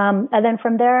 And then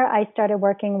from there, I started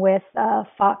working with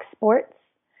Fox Sports,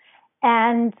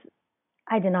 and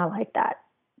I did not like that.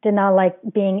 Did not like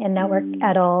being in network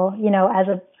at all.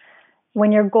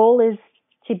 When your goal is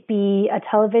to be a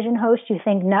television host, you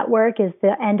think network is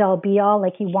the end all be all,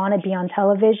 like you want to be on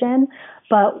television.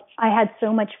 But I had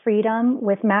so much freedom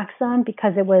with Maxim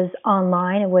because it was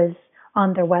online, it was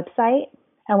on their website,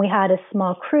 and we had a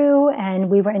small crew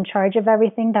and we were in charge of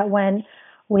everything. That when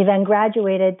we then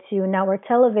graduated to network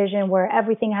television, where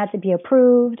everything had to be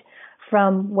approved,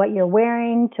 from what you're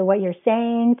wearing to what you're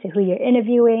saying to who you're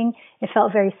interviewing, it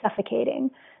felt very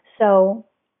suffocating. So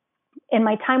in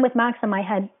my time with Maxim, I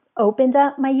had opened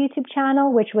up my YouTube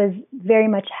channel, which was very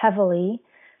much heavily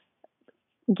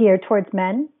geared towards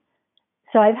men.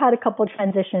 So I've had a couple of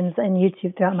transitions in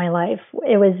YouTube throughout my life.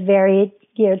 It was very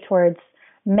geared towards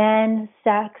men,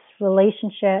 sex,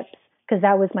 relationships, because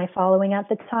that was my following at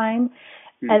the time.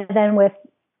 And then with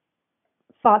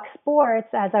Fox Sports,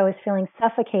 as I was feeling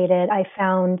suffocated, I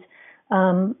found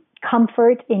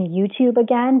comfort in YouTube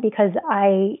again, because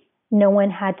no one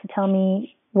had to tell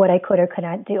me what I could or could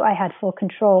not do. I had full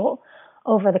control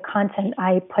over the content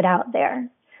I put out there.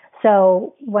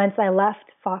 So once I left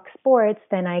Fox Sports,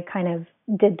 then I kind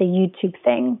of did the YouTube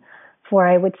thing for,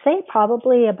 I would say,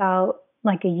 probably about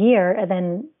like a year, and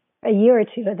then a year or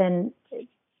two, and then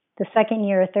the second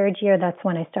year or third year, that's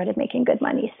when I started making good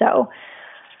money. So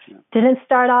didn't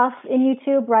start off in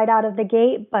YouTube right out of the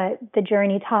gate, but the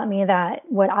journey taught me that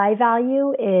what I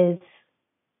value is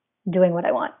doing what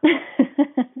I want.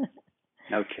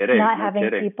 No kidding. Not having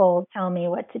people tell me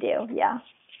what to do. Yeah.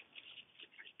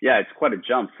 Yeah, it's quite a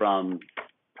jump from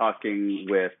talking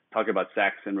about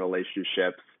sex and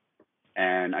relationships,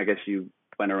 and I guess you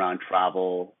went around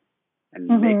travel and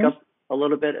makeup a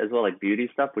little bit as well, like beauty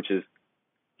stuff, which is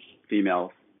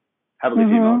females, heavily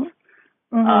females,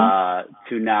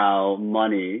 to now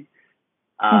money.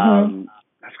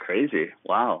 That's crazy.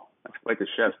 Wow, that's quite the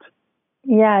shift.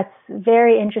 Yeah, it's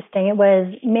very interesting. It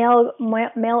was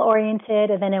male oriented,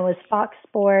 and then it was Fox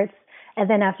Sports, and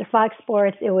then after Fox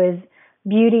Sports, it was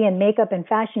beauty and makeup and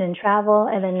fashion and travel,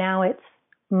 and then now it's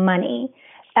money.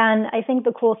 And I think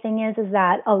the cool thing is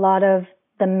that a lot of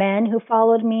the men who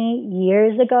followed me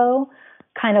years ago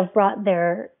kind of brought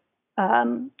their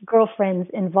girlfriends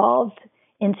involved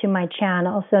into my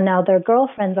channel. So now their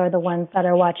girlfriends are the ones that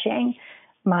are watching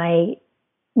my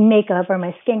makeup or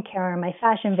my skincare or my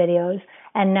fashion videos.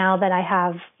 And now that I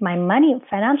have my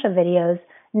financial videos,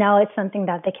 now it's something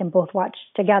that they can both watch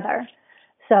together.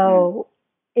 So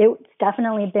it's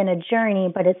definitely been a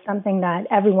journey, but it's something that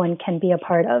everyone can be a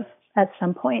part of at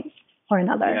some point or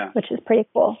another, which is pretty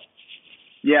cool.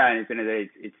 Yeah, and at the end of the day,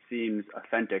 it seems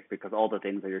authentic, because all the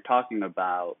things that you're talking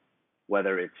about,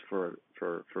 whether it's for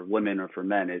women or for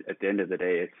men, at the end of the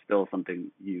day, it's still something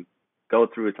you go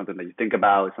through. It's something that you think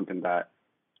about. It's something that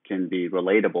can be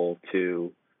relatable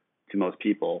to most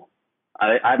people.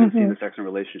 I haven't seen the sex and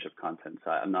relationship content, so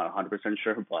I'm not 100%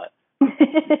 sure, but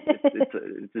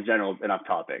it's a general enough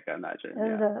topic, I imagine.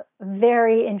 It was a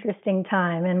very interesting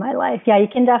time in my life. Yeah, you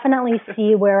can definitely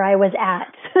see where I was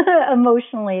at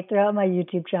emotionally throughout my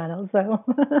YouTube channel. So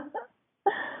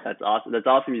that's awesome. That's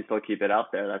awesome. You still keep it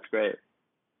out there. That's great.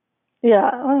 Yeah,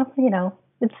 well,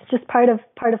 it's just part of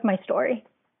my story.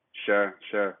 Sure.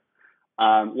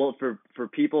 Well, for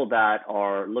people that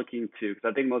are looking to, because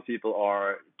I think most people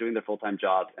are doing their full-time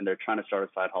jobs and they're trying to start a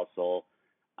side hustle.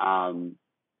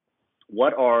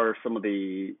 What are some of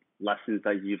the lessons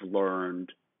that you've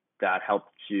learned that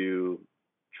helped you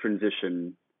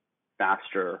transition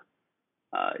faster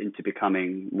into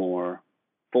becoming more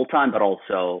full-time, but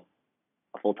also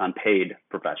a full-time paid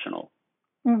professional?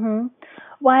 Well,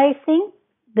 I think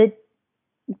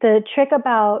the trick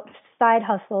about side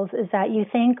hustles is that you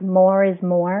think more is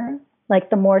more. Like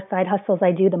the more side hustles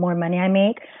I do, the more money I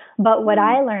make. But what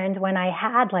I learned when I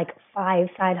had like 5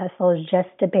 side hustles just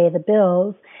to pay the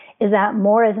bills is that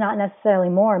more is not necessarily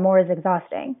more. More is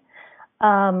exhausting.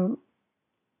 And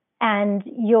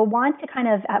you'll want to kind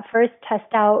of at first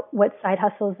test out what side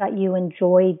hustles that you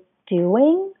enjoy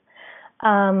doing.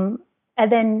 And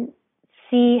then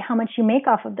see how much you make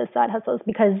off of the side hustles.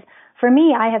 Because for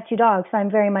me, I have 2 dogs, so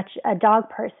I'm very much a dog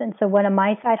person. So one of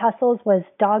my side hustles was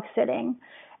dog sitting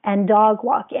and dog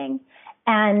walking.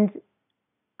 And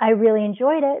I really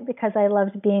enjoyed it because I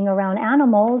loved being around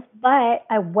animals, but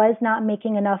I was not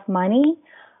making enough money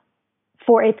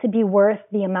for it to be worth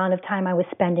the amount of time I was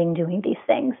spending doing these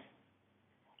things.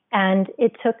 And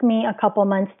it took me a couple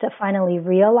months to finally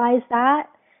realize that.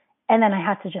 And then I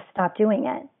had to just stop doing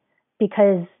it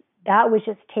because that was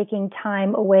just taking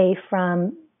time away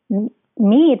from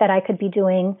me that I could be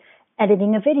doing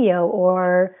editing a video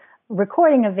or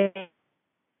recording a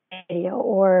video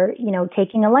or,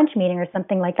 taking a lunch meeting or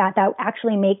something like that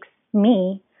actually makes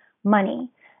me money.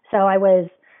 So I was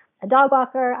a dog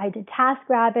walker. I did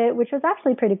TaskRabbit, which was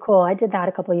actually pretty cool. I did that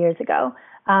a couple of years ago.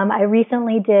 I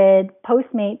recently did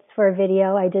Postmates for a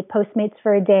video. I did Postmates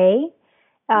for a day.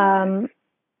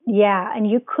 Yeah, and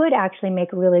you could actually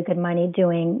make really good money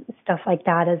doing stuff like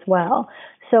that as well.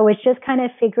 So it's just kind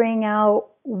of figuring out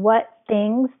what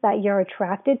things that you're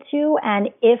attracted to and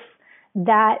if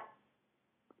that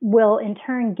will in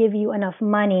turn give you enough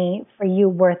money for you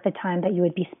worth the time that you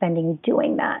would be spending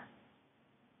doing that.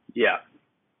 Yeah,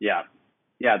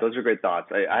 those are great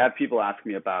thoughts. I have people ask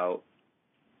me about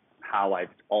how I've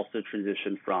also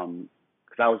transitioned from,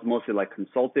 because I was mostly like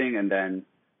consulting and then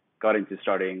got into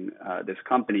starting this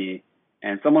company.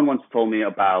 And someone once told me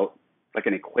about like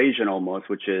an equation almost,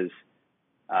 which is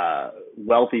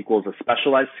wealth equals a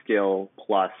specialized skill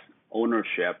plus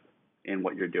ownership in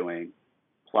what you're doing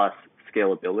plus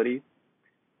scalability.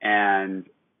 And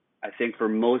I think for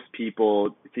most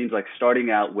people, it seems like starting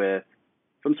out with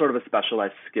some sort of a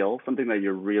specialized skill, something that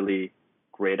you're really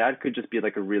great at. It could just be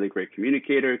like a really great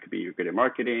communicator. It could be you're good at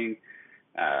marketing,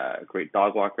 great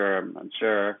dog walker, I'm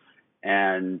sure.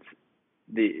 And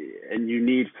you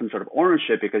need some sort of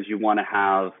ownership because you want to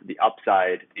have the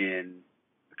upside in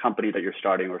the company that you're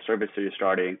starting or service that you're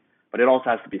starting, but it also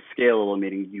has to be scalable,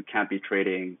 meaning you can't be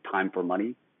trading time for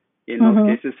money in most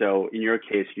cases. So in your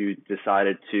case, you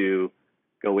decided to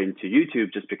go into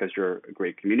YouTube just because you're a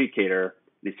great communicator.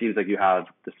 And it seems like you have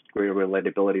this great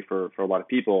relatability for a lot of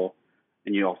people,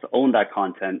 and you also own that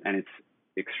content, and it's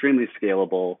extremely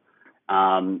scalable.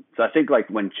 So I think like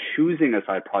when choosing a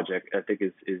side project, I think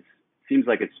is seems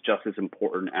like it's just as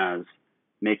important as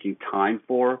making time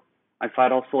for a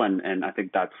side hustle. And I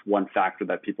think that's one factor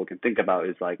that people can think about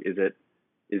is like, is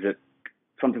it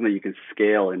something that you can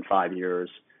scale in 5 years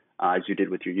as you did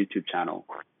with your YouTube channel?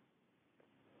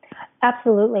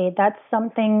 Absolutely. That's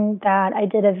something that I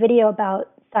did a video about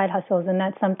side hustles, and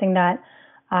that's something that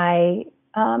I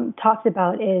talked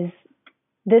about is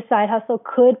this side hustle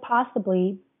could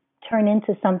possibly turn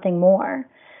into something more.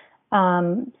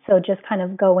 So just kind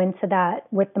of go into that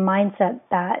with the mindset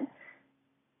that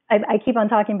I keep on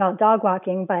talking about dog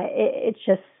walking, but it's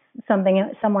just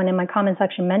something someone in my comment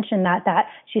section mentioned that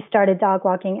she started dog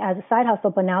walking as a side hustle,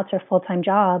 but now it's her full-time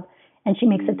job and she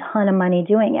makes a ton of money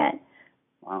doing it.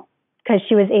 Wow. Because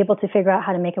she was able to figure out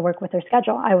how to make it work with her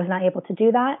schedule. I was not able to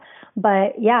do that.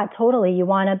 But yeah, totally. You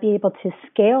want to be able to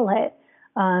scale it,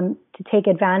 to take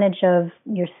advantage of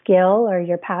your skill or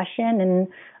your passion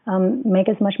and make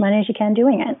as much money as you can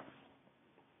doing it.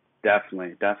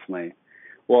 Definitely.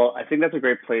 Well, I think that's a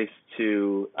great place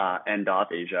to end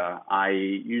off, Asia. I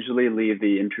usually leave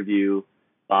the interview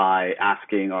by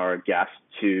asking our guests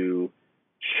to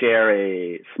share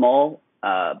a small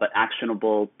but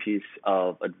actionable piece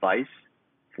of advice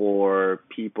for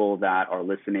people that are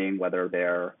listening, whether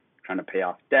they're trying to pay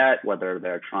off debt, whether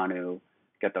they're trying to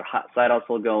get their side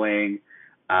hustle going,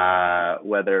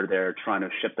 whether they're trying to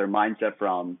shift their mindset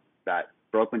from that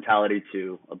broke mentality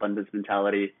to abundance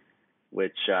mentality,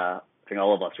 which I think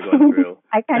all of us are going through.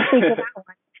 I can't speak to that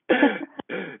one.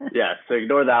 Yeah, so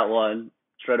ignore that one.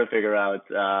 Try to figure out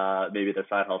maybe the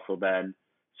side hustle then.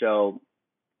 So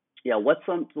yeah, what's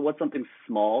something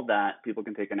small that people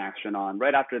can take an action on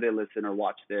right after they listen or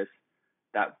watch this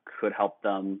that could help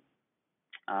them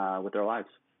with their lives?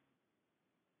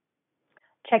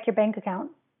 Check your bank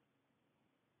account.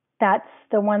 That's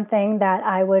the one thing that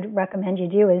I would recommend you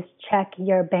do, is check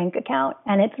your bank account.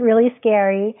 And it's really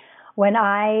scary. When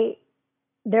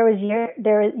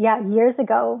years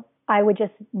ago, I would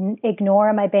just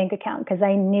ignore my bank account because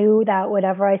I knew that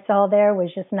whatever I saw there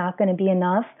was just not going to be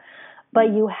enough.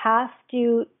 But you have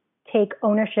to take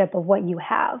ownership of what you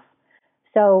have.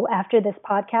 So after this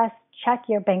podcast, check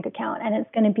your bank account, and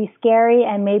it's going to be scary,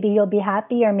 and maybe you'll be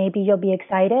happy or maybe you'll be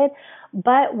excited.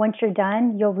 But once you're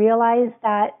done, you'll realize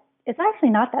that it's actually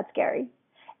not that scary.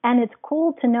 And it's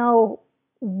cool to know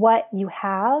what you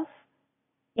have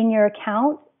in your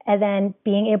account and then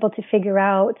being able to figure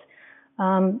out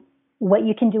what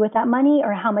you can do with that money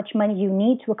or how much money you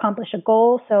need to accomplish a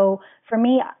goal. So for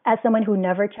me, as someone who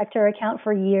never checked her account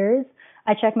for years,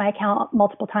 I check my account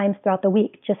multiple times throughout the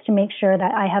week just to make sure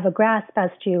that I have a grasp as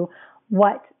to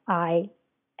what I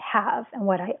have and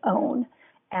what I own.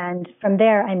 And from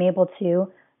there, I'm able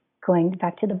to, going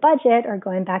back to the budget or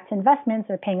going back to investments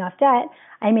or paying off debt,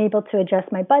 I'm able to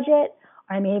adjust my budget,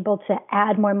 or I'm able to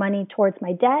add more money towards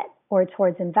my debt or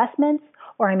towards investments,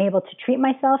 or I'm able to treat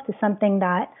myself to something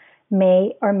that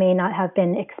may or may not have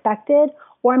been expected,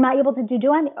 or I'm not able to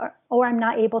I'm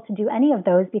not able to do any of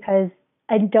those because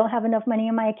I don't have enough money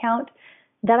in my account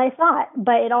that I thought.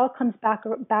 But it all comes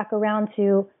back around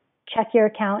to check your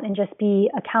account and just be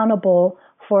accountable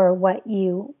for what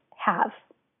you have.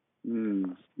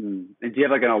 And do you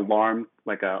have like an alarm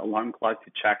clock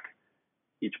to check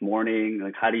each morning?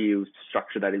 Like, how do you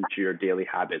structure that into your daily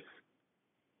habits?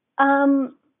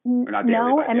 No, I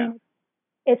mean,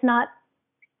 it's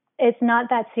not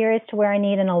that serious to where I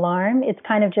need an alarm. It's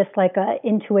kind of just like a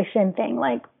intuition thing.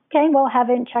 Like, okay, well, I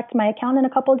haven't checked my account in a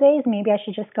couple of days. Maybe I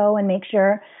should just go and make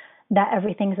sure that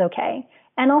everything's okay.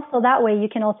 And also that way you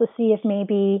can also see if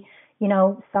maybe,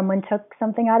 someone took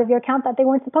something out of your account that they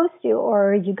weren't supposed to,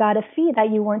 or you got a fee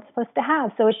that you weren't supposed to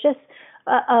have. So it's just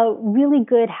a really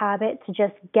good habit to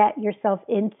just get yourself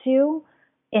into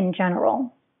in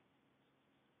general.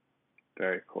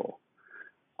 Very cool.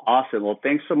 Awesome. Well,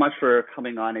 thanks so much for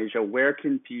coming on, Asia. Where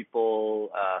can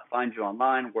people find you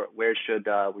online? Where should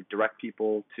we direct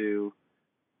people to?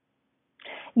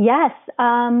 Yes,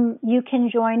 you can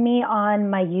join me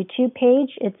on my YouTube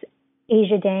page. It's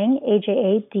Asia Dang,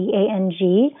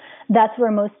 AJADANG. That's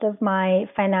where most of my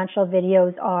financial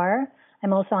videos are.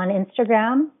 I'm also on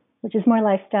Instagram, which is more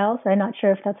lifestyle, so I'm not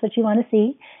sure if that's what you want to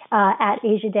see, at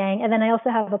Asia Dang. And then I also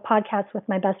have a podcast with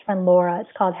my best friend Laura. It's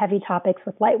called Heavy Topics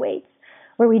with Lightweights,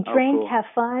 where we drink, cool, have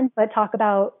fun, but talk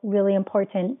about really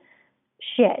important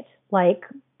shit like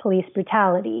police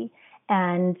brutality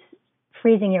and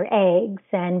freezing your eggs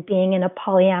and being in a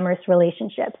polyamorous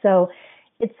relationship. So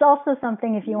it's also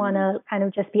something, if you want to kind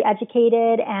of just be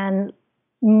educated and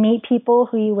meet people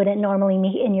who you wouldn't normally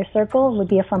meet in your circle, would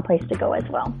be a fun place to go as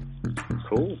well.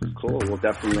 Cool. We'll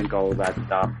definitely link all of that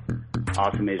stuff.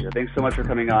 Awesome, Asia. Thanks so much for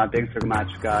coming on. Thanks so much,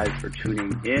 guys, for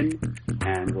tuning in,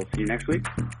 and we'll see you next week.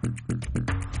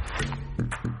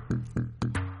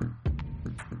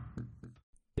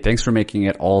 Thanks for making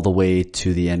it all the way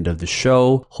to the end of the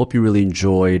show. Hope you really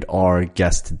enjoyed our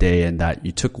guest today and that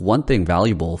you took one thing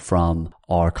valuable from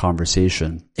our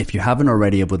conversation. If you haven't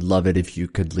already, I would love it if you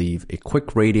could leave a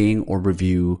quick rating or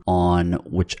review on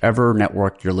whichever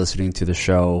network you're listening to the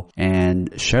show,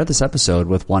 and share this episode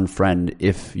with one friend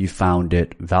if you found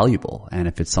it valuable. And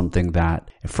if it's something that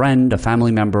a friend, a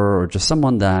family member, or just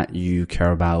someone that you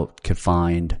care about could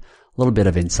find a little bit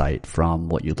of insight from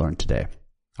what you learned today.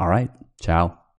 All right. Ciao.